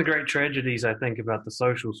of the great tragedies, I think, about the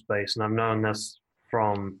social space, and I've known this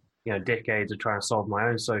from decades of trying to solve my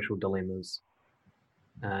own social dilemmas,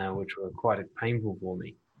 which were quite painful for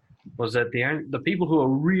me, was that the people who are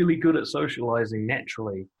really good at socializing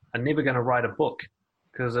naturally are never going to write a book,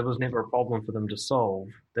 because it was never a problem for them to solve.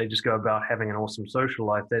 They just go about having an awesome social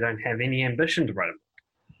life. They don't have any ambition to write a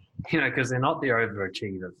book, because they're not the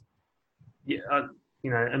overachievers. Yeah,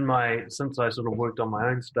 since I sort of worked on my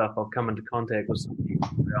own stuff, I've come into contact with some people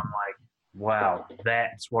where I'm like, wow,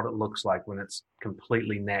 that's what it looks like when it's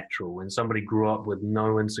completely natural, when somebody grew up with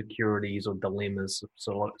no insecurities or dilemmas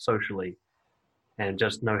socially and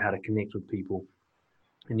just know how to connect with people.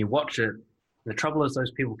 And you watch it, and the trouble is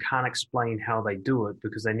those people can't explain how they do it,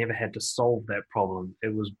 because they never had to solve that problem.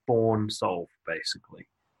 It was born solved, basically.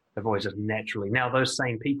 They've always just naturally... Now, those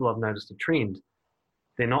same people, I've noticed a trend.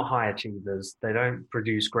 They're not high achievers. They don't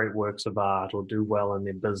produce great works of art or do well in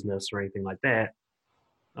their business or anything like that.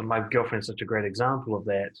 And my girlfriend's such a great example of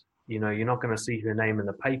that. You're not going to see her name in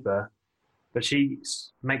the paper, but she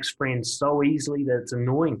makes friends so easily that it's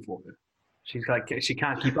annoying for her. She's like, she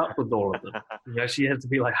can't keep up with all of them. She has to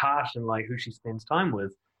be like harsh and like who she spends time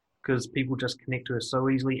with, because people just connect to her so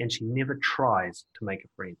easily, and she never tries to make a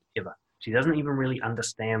friend ever. She doesn't even really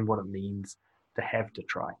understand what it means to have to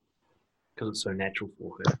try, because it's so natural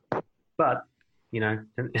for her. But in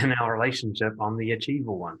our relationship, I'm the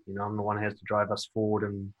achiever one. I'm the one who has to drive us forward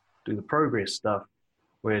and do the progress stuff,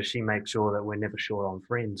 where she makes sure that we're never short on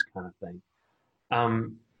friends, kind of thing.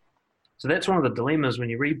 So that's one of the dilemmas when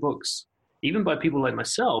you read books, even by people like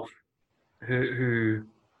myself, who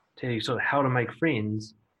tell you sort of how to make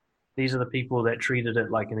friends. These are the people that treated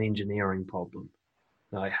it like an engineering problem.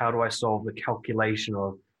 Like, how do I solve the calculation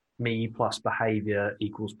of me plus behavior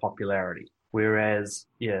equals popularity? Whereas,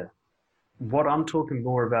 what I'm talking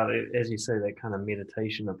more about, as you say, that kind of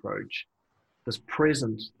meditation approach, this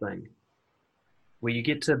present thing, where you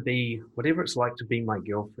get to be whatever it's like to be my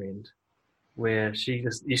girlfriend, where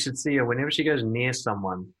you should see her whenever she goes near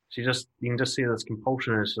someone, you can just see this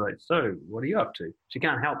compulsion, and she's like, so what are you up to? She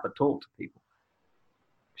can't help but talk to people.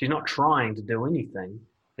 She's not trying to do anything.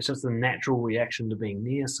 It's just a natural reaction to being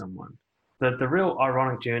near someone. The real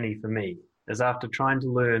ironic journey for me is after trying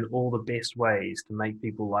to learn all the best ways to make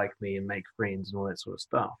people like me and make friends and all that sort of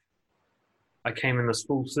stuff, I came in this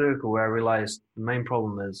full circle where I realized the main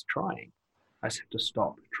problem is trying. I just have to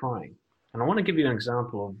stop trying. And I want to give you an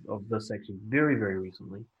example of this actually very, very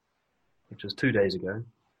recently, which was 2 days ago.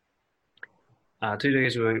 2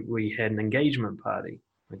 days ago, we had an engagement party,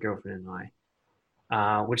 my girlfriend and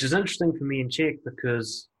I, which is interesting for me in Czech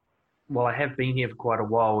because, while I have been here for quite a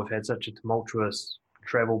while, we've had such a tumultuous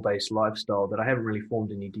travel-based lifestyle that I haven't really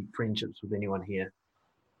formed any deep friendships with anyone here.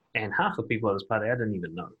 And half the people at this party I didn't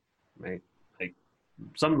even know. Right? Like,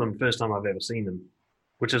 some of them, first time I've ever seen them,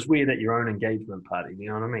 which is weird at your own engagement party, you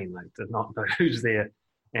know what I mean? Like, to not know who's there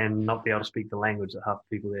and not be able to speak the language that half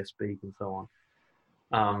the people there speak and so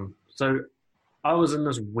on. So I was in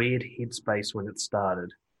this weird headspace when it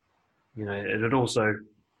started. It had also,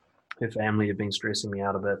 her family had been stressing me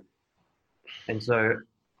out a bit. And so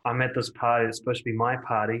I'm at this party, it's supposed to be my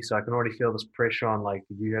party, so I can already feel this pressure on, like,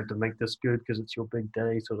 you have to make this good because it's your big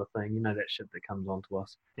day sort of thing. That shit that comes on to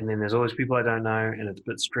us. And then there's always people I don't know, and it's a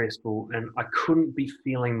bit stressful, and I couldn't be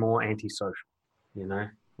feeling more antisocial,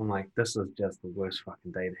 I'm like, this is just the worst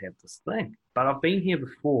fucking day to have this thing. But I've been here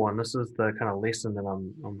before, and this is the kind of lesson that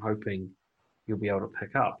I'm hoping you'll be able to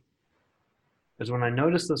pick up. Is when I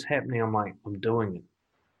notice this happening, I'm like, I'm doing it.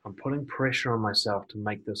 I'm putting pressure on myself to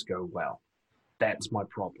make this go well. That's my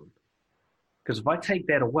problem. Because if I take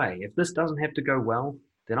that away, if this doesn't have to go well,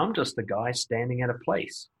 then I'm just the guy standing at a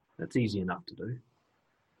place. That's easy enough to do.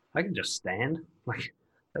 I can just stand. Like,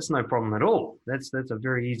 that's no problem at all. That's a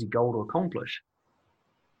very easy goal to accomplish.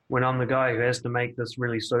 When I'm the guy who has to make this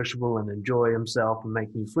really sociable and enjoy himself and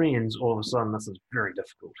make new friends, all of a sudden this is very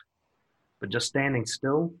difficult. But just standing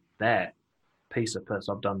still, that piece of piss,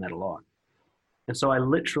 I've done that a lot. And so I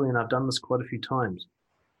literally, and I've done this quite a few times,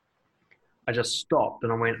 I just stopped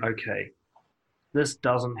and I went, okay, this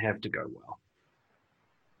doesn't have to go well.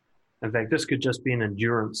 In fact, this could just be an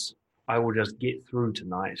endurance. I will just get through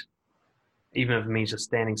tonight. Even if it means just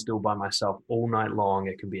standing still by myself all night long,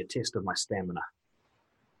 it can be a test of my stamina.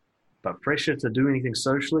 But pressure to do anything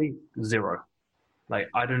socially, zero. Like,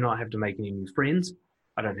 I do not have to make any new friends.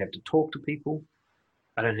 I don't have to talk to people.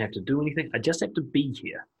 I don't have to do anything. I just have to be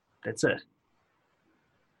here. That's it.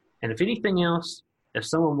 And if anything else, if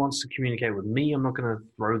someone wants to communicate with me, I'm not going to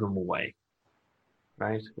throw them away,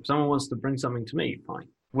 right? If someone wants to bring something to me, fine.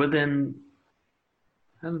 Within,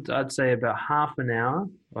 I'd say, about half an hour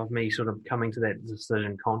of me sort of coming to that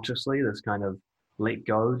decision consciously, this kind of let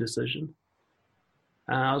go decision,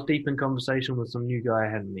 I was deep in conversation with some new guy I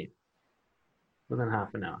hadn't met within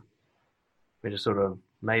half an hour. We just sort of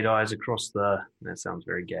made eyes across that sounds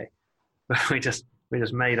very gay, but we just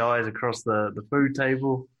made eyes across the food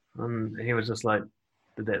table, and he was just like,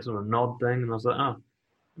 did that sort of nod thing, and I was like, oh,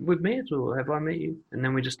 we've met, or have I met you? And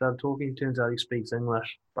then we just started talking. Turns out he speaks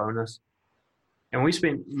English, bonus. And we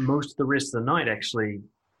spent most of the rest of the night actually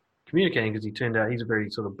communicating, because he turned out he's a very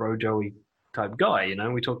sort of bro Joey type guy,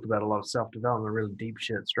 We talked about a lot of self-development, really deep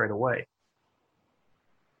shit straight away.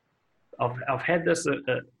 I've had this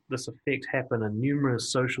effect happen in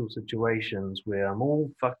numerous social situations where I'm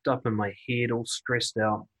all fucked up in my head, all stressed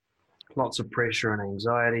out, lots of pressure and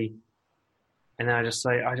anxiety, and then I just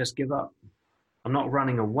say, I just give up. I'm not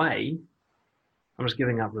running away. I'm just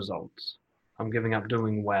giving up results. I'm giving up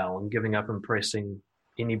doing well. I'm giving up impressing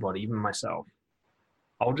anybody, even myself.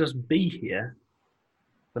 I'll just be here.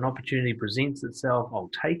 If an opportunity presents itself, I'll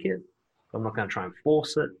take it. I'm not going to try and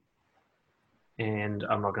force it. And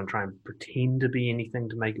I'm not going to try and pretend to be anything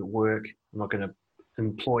to make it work. I'm not going to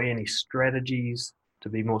employ any strategies to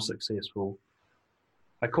be more successful.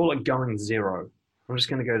 I call it going zero. I'm just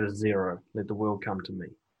going to go to zero, let the world come to me.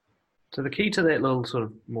 So the key to that little sort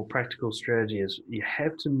of more practical strategy is you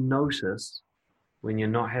have to notice when you're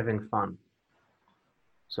not having fun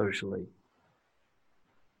socially.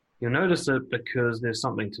 You'll notice it because there's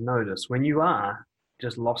something to notice. When you are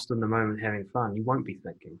just lost in the moment having fun, you won't be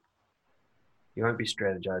thinking. You won't be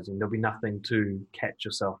strategizing. There'll be nothing to catch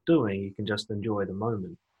yourself doing. You can just enjoy the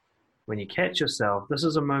moment. When you catch yourself, this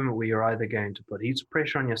is a moment where you're either going to put heaps of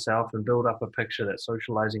pressure on yourself and build up a picture that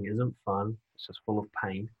socializing isn't fun, it's just full of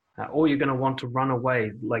pain, or you're going to want to run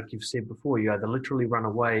away, like you've said before. You either literally run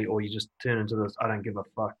away or you just turn into this, I don't give a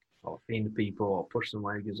fuck, I'll offend people or push them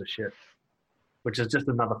away, who gives a shit, which is just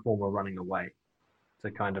another form of running away. It's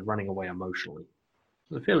a kind of running away emotionally.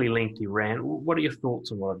 It's a fairly lengthy rant. What are your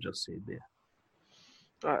thoughts on what I've just said there?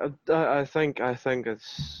 I think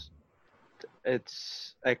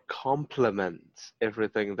it complements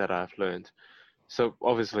everything that I've learned. So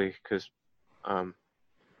obviously, because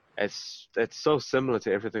it's so similar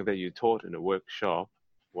to everything that you taught in a workshop,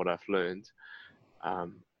 what I've learned.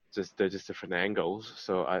 They're just different angles.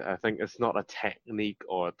 So I think it's not a technique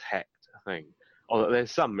or a tact thing. Although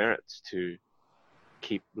there's some merits to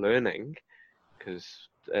keep learning, because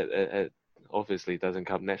it obviously doesn't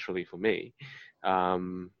come naturally for me.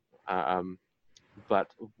 But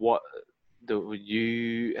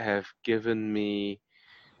you have given me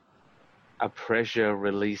a pressure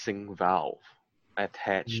releasing valve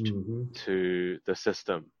attached to the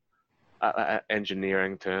system.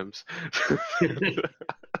 Engineering terms.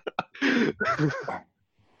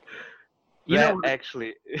 That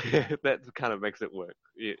kind of makes it work.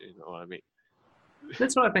 You know what I mean?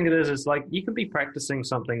 That's what I think it is. It's like you can be practicing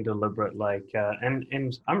something deliberate,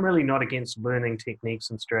 and I'm really not against learning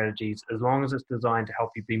techniques and strategies as long as it's designed to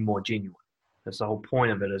help you be more genuine. That's the whole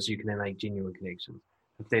point of it, is you can make genuine connections.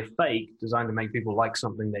 If they're fake, designed to make people like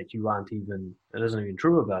something that that isn't even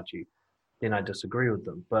true about you, then I disagree with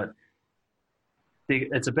them. But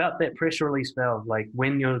it's about that pressure release valve. Like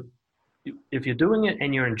if you're doing it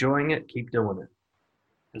and you're enjoying it, keep doing it.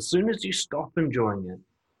 As soon as you stop enjoying it,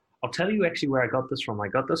 I'll tell you actually where I got this from. I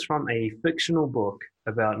got this from a fictional book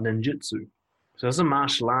about ninjutsu. So it's a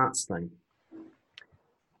martial arts thing.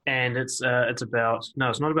 And it's not about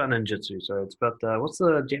ninjutsu. So it's about, what's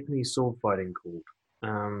the Japanese sword fighting called?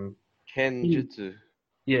 Kenjutsu.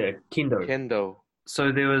 Yeah, kendo. Kendo.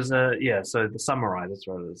 So there was so the samurai, that's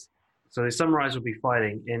what it is. So the samurais will be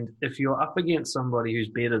fighting, and if you're up against somebody who's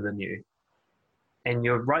better than you, and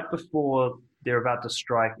you're right before they're about to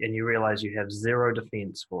strike and you realize you have zero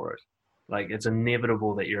defense for it, like it's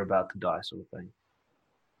inevitable that you're about to die sort of thing.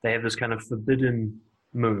 They have this kind of forbidden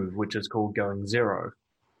move, which is called going zero,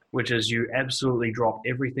 which is you absolutely drop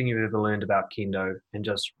everything you've ever learned about kendo and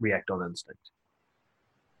just react on instinct.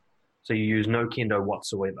 So you use no kendo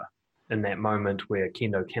whatsoever in that moment where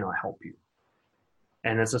kendo cannot help you.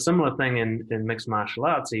 And it's a similar thing in mixed martial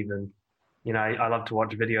arts even. You know, I love to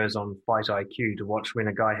watch videos on Fight IQ to watch when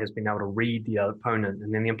a guy has been able to read the opponent,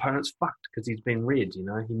 and then the opponent's fucked because he's been read, you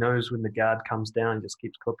know. He knows when the guard comes down, he just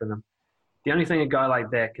keeps clipping him. The only thing a guy like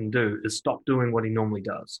that can do is stop doing what he normally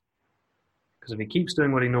does. Because if he keeps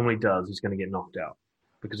doing what he normally does, he's going to get knocked out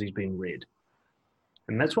because he's been read.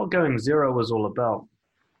 And that's what going zero is all about,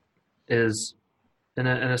 is in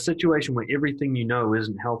a situation where everything you know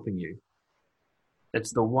isn't helping you.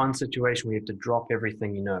 It's the one situation where you have to drop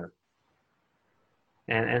everything you know.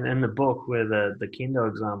 And in the book where the kendo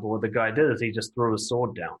example, what the guy did is he just threw his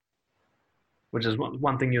sword down, which is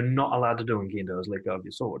one thing you're not allowed to do in kendo, is let go of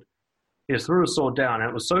your sword. He just threw his sword down, and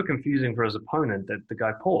it was so confusing for his opponent that the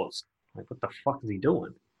guy paused. Like, what the fuck is he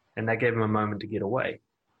doing? And that gave him a moment to get away.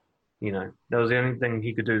 You know, that was the only thing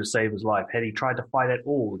he could do to save his life. Had he tried to fight at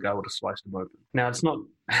all, the guy would have sliced him open. Now, it's not,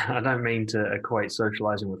 I don't mean to equate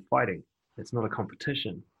socializing with fighting. It's not a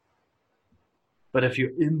competition. But if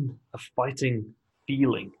you're in a fighting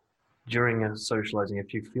feeling during a socializing,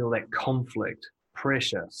 if you feel that conflict,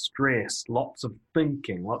 pressure, stress, lots of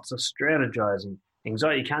thinking, lots of strategizing,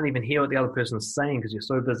 anxiety, you can't even hear what the other person is saying because you're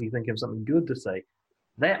so busy thinking of something good to say,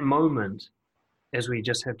 that moment is where you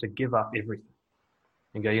just have to give up everything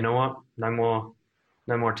and go, you know what, no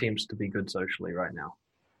more attempts to be good socially right now.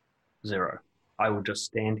 Zero. I will just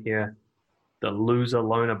stand here, the loser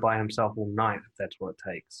loner by himself all night, if that's what it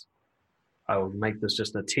takes. I will make this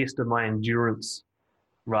just a test of my endurance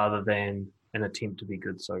rather than an attempt to be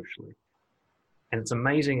good socially. And it's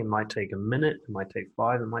amazing. It might take a minute, it might take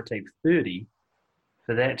 5, it might take 30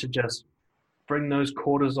 for that to just bring those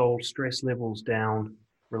cortisol stress levels down,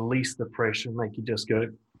 release the pressure, make you just go,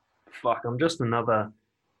 fuck, I'm just another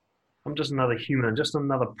I'm just another human, just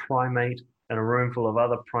another primate in a room full of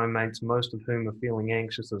other primates, most of whom are feeling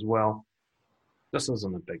anxious as well. This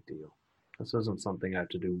isn't a big deal. This isn't something I have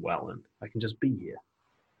to do well in. I can just be here.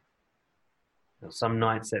 Now, some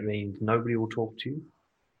nights that means nobody will talk to you,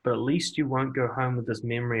 but at least you won't go home with this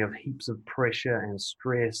memory of heaps of pressure and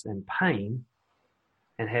stress and pain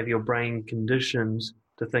and have your brain conditioned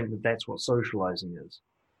to think that that's what socializing is.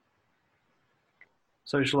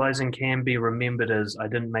 Socializing can be remembered as I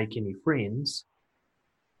didn't make any friends.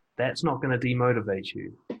 That's not going to demotivate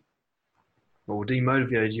you. What will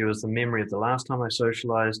demotivate you is the memory of the last time I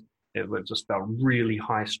socialized. It just felt really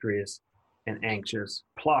high stress and anxious.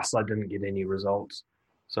 Plus, I didn't get any results.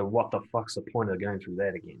 So what the fuck's the point of going through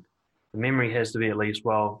that again? The memory has to be at least,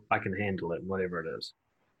 well, I can handle it, whatever it is.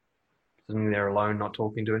 Sitting there alone, not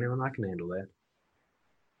talking to anyone, I can handle that.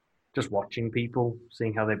 Just watching people,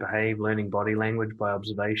 seeing how they behave, learning body language by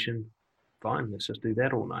observation. Fine, let's just do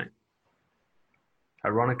that all night.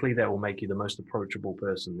 Ironically, that will make you the most approachable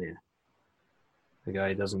person there. The guy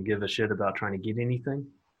who doesn't give a shit about trying to get anything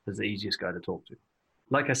is the easiest guy to talk to.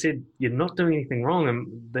 Like I said, you're not doing anything wrong, and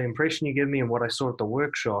the impression you give me and what I saw at the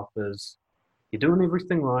workshop is you're doing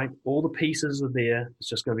everything right, all the pieces are there, it's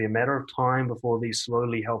just going to be a matter of time before these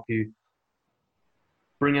slowly help you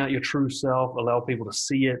bring out your true self, allow people to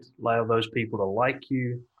see it, allow those people to like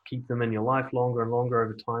you, keep them in your life longer and longer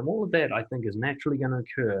over time. All of that, I think, is naturally going to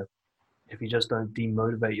occur if you just don't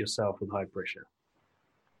demotivate yourself with high pressure.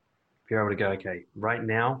 If you're able to go, okay, right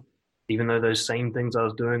now, even though those same things I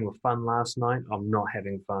was doing were fun last night, I'm not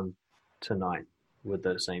having fun tonight with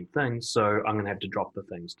those same things, so I'm going to have to drop the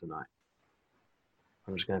things tonight.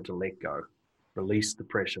 I'm just going to have to let go, release the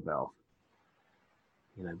pressure valve.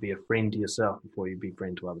 Be a friend to yourself before you be a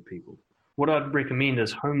friend to other people. What I'd recommend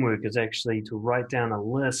as homework is actually to write down a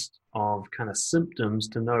list of kind of symptoms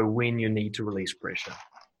to know when you need to release pressure.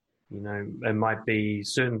 It might be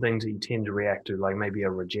certain things that you tend to react to, like maybe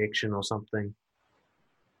a rejection or something.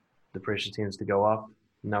 The pressure tends to go up,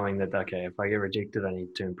 knowing that, okay, if I get rejected, I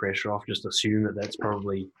need to turn pressure off. Just assume that that's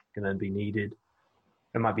probably going to be needed.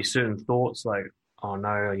 It might be certain thoughts like, oh no,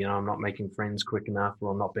 I'm not making friends quick enough,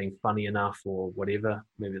 or I'm not being funny enough, or whatever.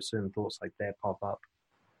 Maybe certain thoughts like that pop up.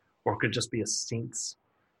 Or it could just be a sense.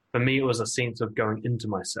 For me, it was a sense of going into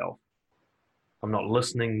myself. I'm not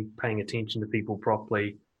listening, paying attention to people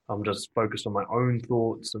properly. I'm just focused on my own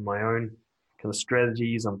thoughts and my own kind of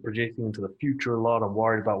strategies. I'm projecting into the future a lot. I'm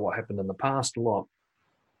worried about what happened in the past a lot.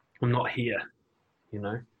 I'm not here,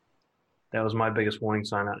 That was my biggest warning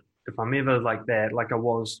sign. If I'm ever like that, like I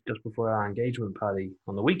was just before our engagement party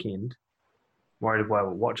on the weekend, worried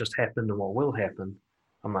about what just happened and what will happen,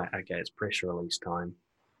 I'm like, okay, it's pressure release time.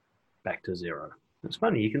 Back to zero. It's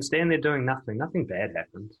funny, you can stand there doing nothing. Nothing bad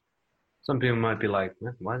happens. Some people might be like,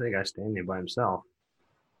 why is that guy standing there by himself?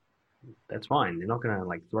 That's fine. They're not going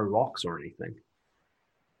to throw rocks or anything.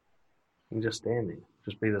 You can just stand there.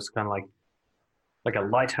 Just be this kind of like a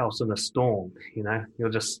lighthouse in a storm, You're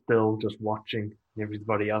just still, just watching.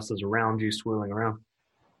 Everybody else is around you, swirling around.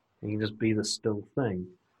 And you can just be the still thing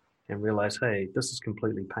and realize, hey, this is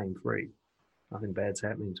completely pain-free. Nothing bad's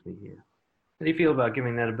happening to me here. How do you feel about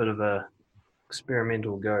giving that a bit of a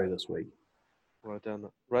experimental go this week? Write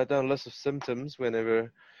down a list of symptoms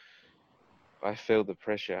whenever I feel the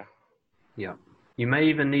pressure. Yeah. You may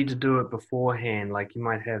even need to do it beforehand. Like you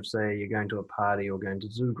might have, say, you're going to a party or going to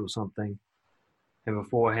Zoog or something. And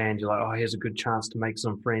beforehand, you're like, oh, here's a good chance to make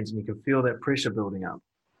some friends. And you can feel that pressure building up.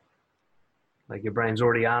 Like your brain's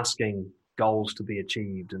already asking goals to be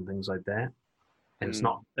achieved and things like that. And it's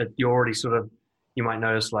not, you're already sort of, you might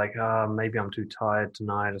notice like, maybe I'm too tired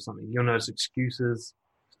tonight or something. You'll notice excuses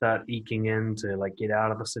start eking in to get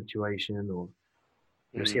out of a situation, or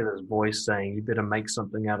you just hear this voice saying, you better make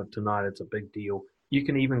something out of tonight. It's a big deal. You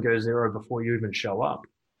can even go zero before you even show up.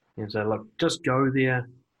 And say, look, just go there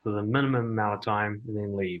for the minimum amount of time and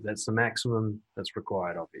then leave. That's the maximum that's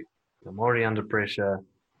required of you. I'm already under pressure.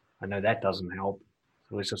 I know that doesn't help.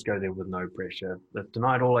 So let's just go there with no pressure. If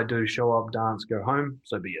tonight all I do is show up, dance, go home,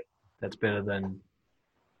 so be it. That's better than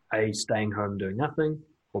A, staying home doing nothing,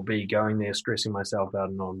 or B, going there, stressing myself out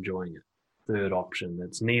and not enjoying it. Third option.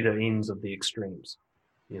 It's neither ends of the extremes.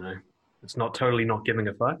 It's not totally not giving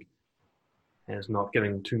a fuck, and it's not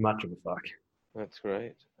giving too much of a fuck. That's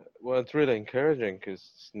great. Well, it's really encouraging because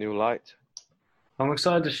it's new light. I'm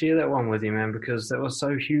excited to share that one with you, man, because that was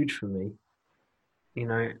so huge for me.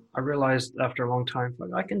 I realized after a long time,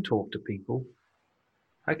 I can talk to people.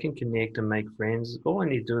 I can connect and make friends. All I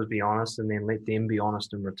need to do is be honest and then let them be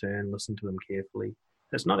honest in return, listen to them carefully.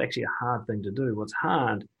 It's not actually a hard thing to do. What's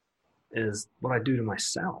hard is what I do to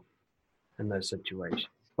myself in those situations.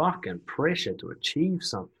 Fucking pressure to achieve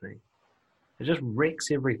something. It just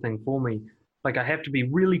wrecks everything for me. Like I have to be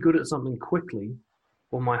really good at something quickly,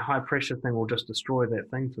 or my high pressure thing will just destroy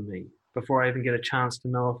that thing for me before I even get a chance to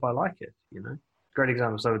know if I like it, you know? Great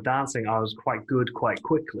example. So with dancing, I was quite good quite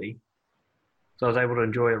quickly. So I was able to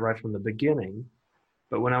enjoy it right from the beginning.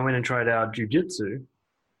 But when I went and tried out jujitsu,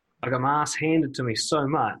 I got my ass handed to me so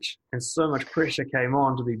much, and so much pressure came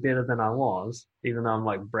on to be better than I was, even though I'm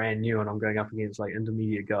like brand new and I'm going up against like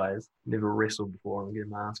intermediate guys, never wrestled before, and I'm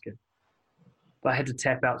getting my ass kicked. But I had to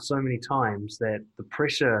tap out so many times that the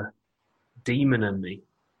pressure demon in me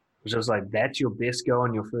was just like, that's your best go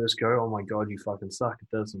on your first go. Oh my God, you fucking suck at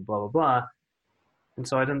this and blah, blah, blah. And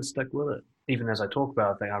so I didn't stick with it. Even as I talk about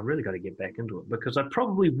it, I think I really got to get back into it because I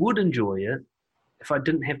probably would enjoy it if I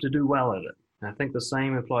didn't have to do well at it. And I think the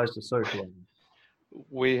same applies to socializing.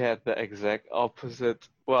 We had the exact opposite.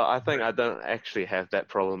 Well, I think I don't actually have that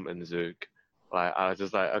problem in Zook. Like, I was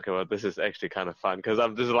just like, okay, well, this is actually kind of fun because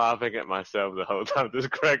I'm just laughing at myself the whole time, just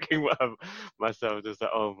cracking myself, just like,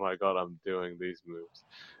 oh my God, I'm doing these moves.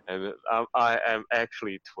 And I am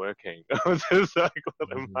actually twerking. I was just like,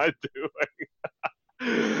 what am I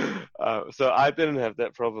doing? So I didn't have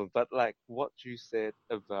that problem. But like what you said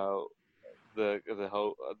about the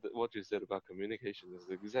whole, what you said about communication is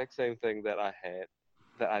the exact same thing that I had,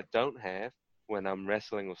 that I don't have when I'm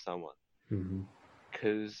wrestling with someone.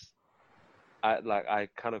 Because I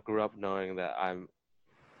kind of grew up knowing that I'm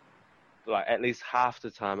like at least half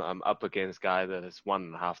the time I'm up against a guy that is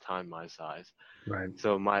 1.5 times my size. Right.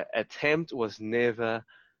 So my attempt was never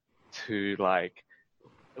to like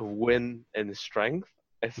win in strength.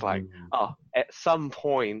 It's like, oh, at some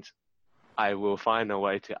point I will find a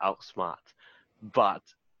way to outsmart, but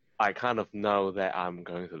I kind of know that I'm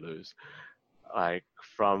going to lose. Like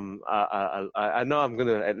from I know I'm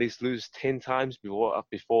gonna at least lose 10 times before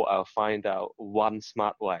I'll find out one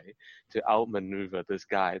smart way to outmaneuver this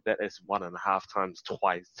guy that is 1.5 times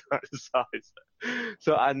twice his size.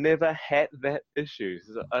 So I never had that issue.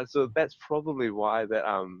 So that's probably why that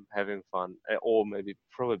I'm having fun, or maybe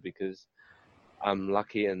probably because I'm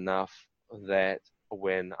lucky enough that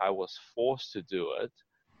when I was forced to do it,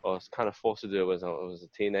 or was kind of forced to do it when I was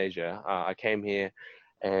a teenager, I came here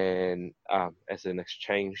and as an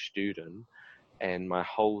exchange student, and my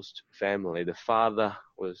host family, the father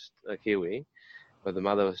was a Kiwi, but the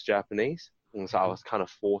mother was Japanese, and so I was kind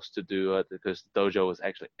of forced to do it because the dojo was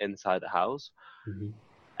actually inside the house.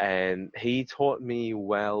 And he taught me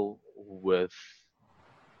well with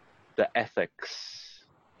the ethics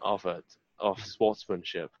of it, of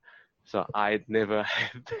sportsmanship, so I'd never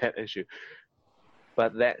had that issue.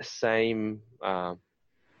 But that same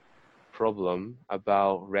problem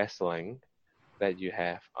about wrestling that you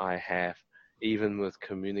have, I have, even with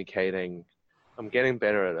communicating. I'm getting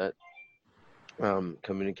better at it.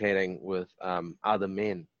 Communicating with other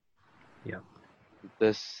men. Yeah.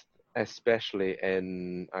 This, especially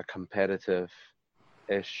in a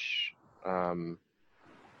competitive-ish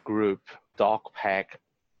group, dog pack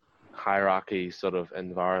hierarchy sort of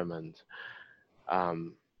environment,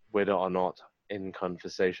 whether or not in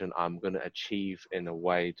conversation I'm going to achieve in a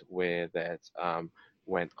way to where that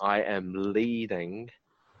when I am leading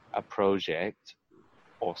a project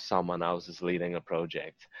or someone else is leading a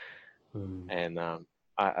project, and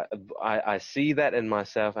I see that in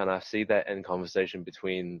myself, and I see that in conversation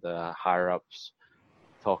between the higher ups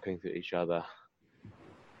talking to each other.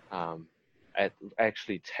 It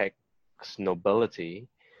actually takes nobility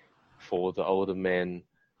for the older men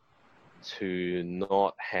to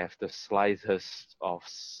not have the slightest of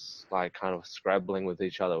like kind of scrabbling with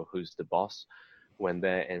each other who's the boss when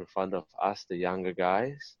they're in front of us, the younger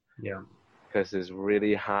guys. Yeah. Because it's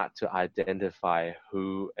really hard to identify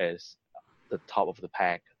who is the top of the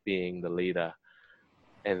pack being the leader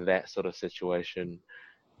in that sort of situation.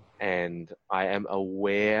 And I am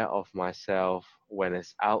aware of myself when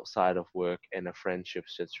it's outside of work in a friendship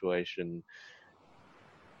situation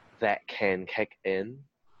that can kick in.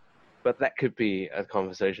 But that could be a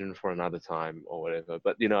conversation for another time or whatever.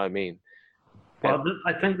 But you know what I mean? Well,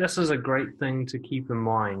 I think this is a great thing to keep in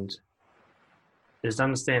mind, is to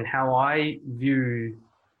understand how I view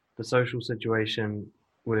the social situation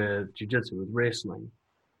with jiu-jitsu, with wrestling,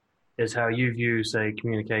 is how you view, say,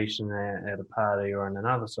 communication at a party or in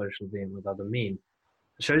another social event with other men.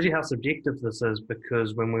 It shows you how subjective this is,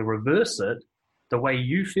 because when we reverse it, the way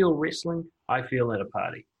you feel wrestling, I feel at a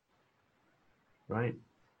party, right?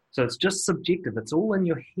 So it's just subjective. It's all in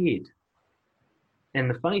your head. And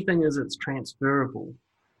the funny thing is, it's transferable.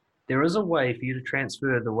 There is a way for you to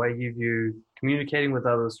transfer the way you view communicating with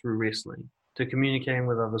others through wrestling to communicating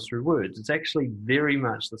with others through words. It's actually very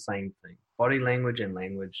much the same thing. Body language and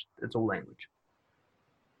language, it's all language.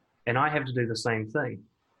 And I have to do the same thing.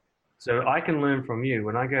 So I can learn from you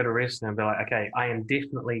when I go to wrestling and be like, okay, I am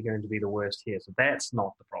definitely going to be the worst here. So that's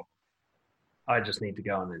not the problem. I just need to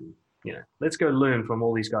go and then, let's go learn from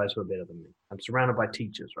all these guys who are better than me. I'm surrounded by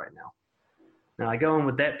teachers right now. Now I go in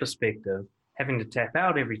with that perspective. Having to tap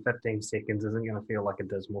out every 15 seconds isn't going to feel like a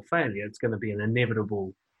dismal failure. It's going to be an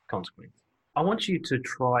inevitable consequence. I want you to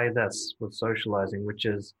try this with socializing, which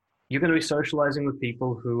is you're going to be socializing with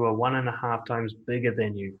people who are 1.5 times bigger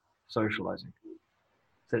than you socializing.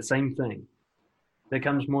 It's that same thing. That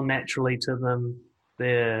comes more naturally to them.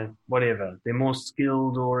 They're more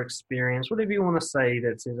skilled or experienced, whatever you want to say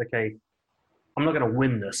that says, okay, I'm not going to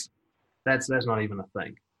win this. That's not even a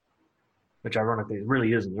thing. Which ironically it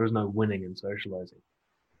really isn't. There is no winning in socializing.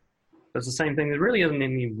 But it's the same thing. There really isn't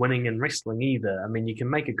any winning in wrestling either. I mean, you can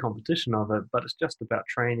make a competition of it, but it's just about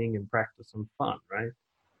training and practice and fun, right?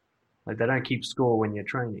 Like they don't keep score when you're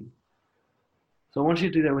training. So I want you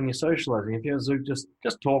to do that when you're socializing. If you're a Zook, just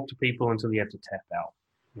talk to people until you have to tap out,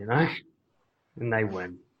 and they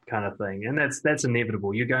win, kind of thing. And that's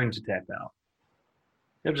inevitable. You're going to tap out.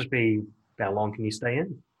 It'll just be how long can you stay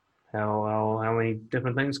in? How many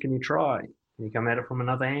different things can you try? Can you come at it from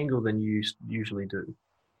another angle than you usually do?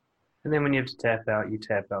 And then when you have to tap out, you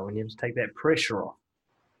tap out. When you have to take that pressure off,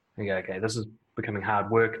 you go, okay, this is becoming hard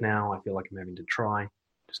work now. I feel like I'm having to try.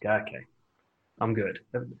 Just go, okay, I'm good.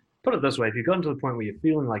 Put it this way, if you've gotten to the point where you're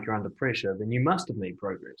feeling like you're under pressure, then you must have made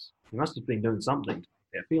progress. You must have been doing something to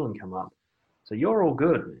make that feeling come up. So you're all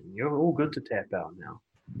good, man. You're all good to tap out now.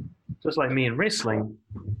 Just like me in wrestling,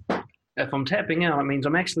 if I'm tapping out, it means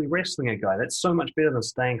I'm actually wrestling a guy. That's so much better than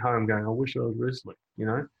staying home going, I wish I was wrestling,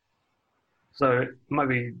 So I might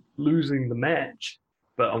be losing the match,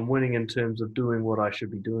 but I'm winning in terms of doing what I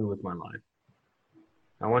should be doing with my life.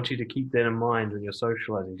 I want you to keep that in mind when you're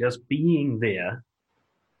socializing. Just being there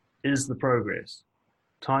is the progress.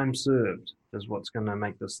 Time served is what's going to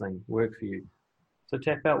make this thing work for you. So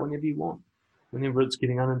tap out whenever you want, whenever it's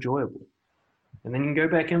getting unenjoyable. And then you can go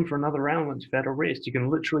back in for another round once you've had a rest. You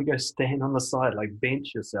can literally go stand on the side, like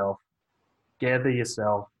bench yourself, gather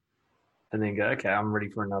yourself, and then go, okay, I'm ready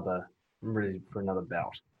for another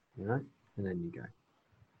bout, And then you go.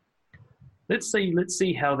 Let's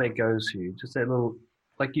see how that goes for you. Just that little,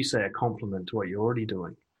 like you say, a compliment to what you're already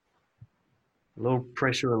doing. A little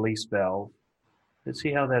pressure release valve. Let's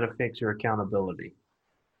see how that affects your accountability.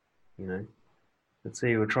 Let's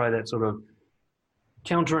see, we'll try that sort of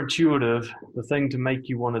counterintuitive. The thing to make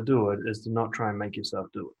you want to do it is to not try and make yourself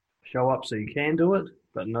do it. Show up so you can do it,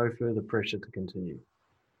 but no further pressure to continue.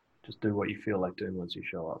 Just do what you feel like doing once you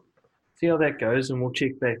show up. See how that goes, and we'll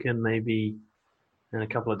check back in maybe in a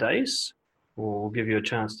couple of days, or we'll give you a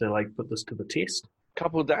chance to put this to the test.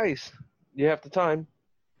 Couple of days. You have the time.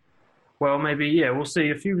 Well, maybe, yeah, we'll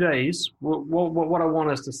see. A few days. What I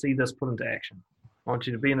want is to see this put into action. I want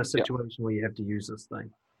you to be in a situation where you have to use this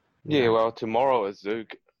thing. Yeah, well, tomorrow is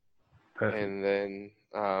Zook. Perfect. And then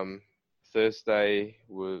Thursday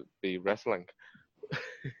will be wrestling.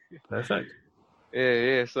 Perfect.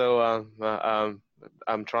 Yeah. So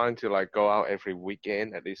I'm trying to go out every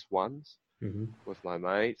weekend at least once with my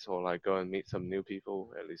mates, or go and meet some new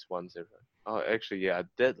people at least once every. Oh, actually, yeah, I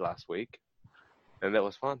did last week, and that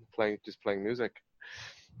was fun. Playing music.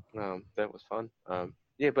 That was fun.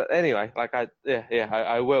 Yeah, but anyway,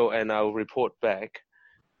 I will, and I'll report back.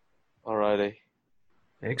 Alrighty.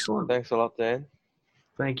 Excellent. Thanks a lot, Dan.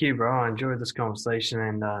 Thank you, bro. I enjoyed this conversation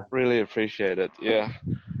and really appreciate it. Yeah.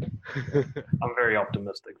 I'm very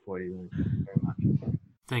optimistic for you. Very much.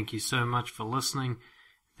 Thank you so much for listening.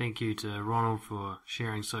 Thank you to Ronald for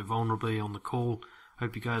sharing so vulnerably on the call.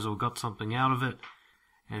 Hope you guys all got something out of it.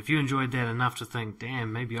 And if you enjoyed that enough to think,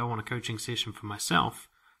 damn, maybe I want a coaching session for myself,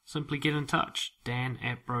 simply get in touch.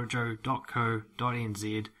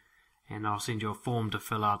 dan@brojo.co.nz, and I'll send you a form to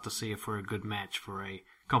fill out to see if we're a good match for a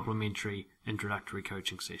complimentary introductory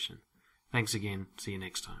coaching session. Thanks again. See you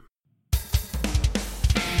next time.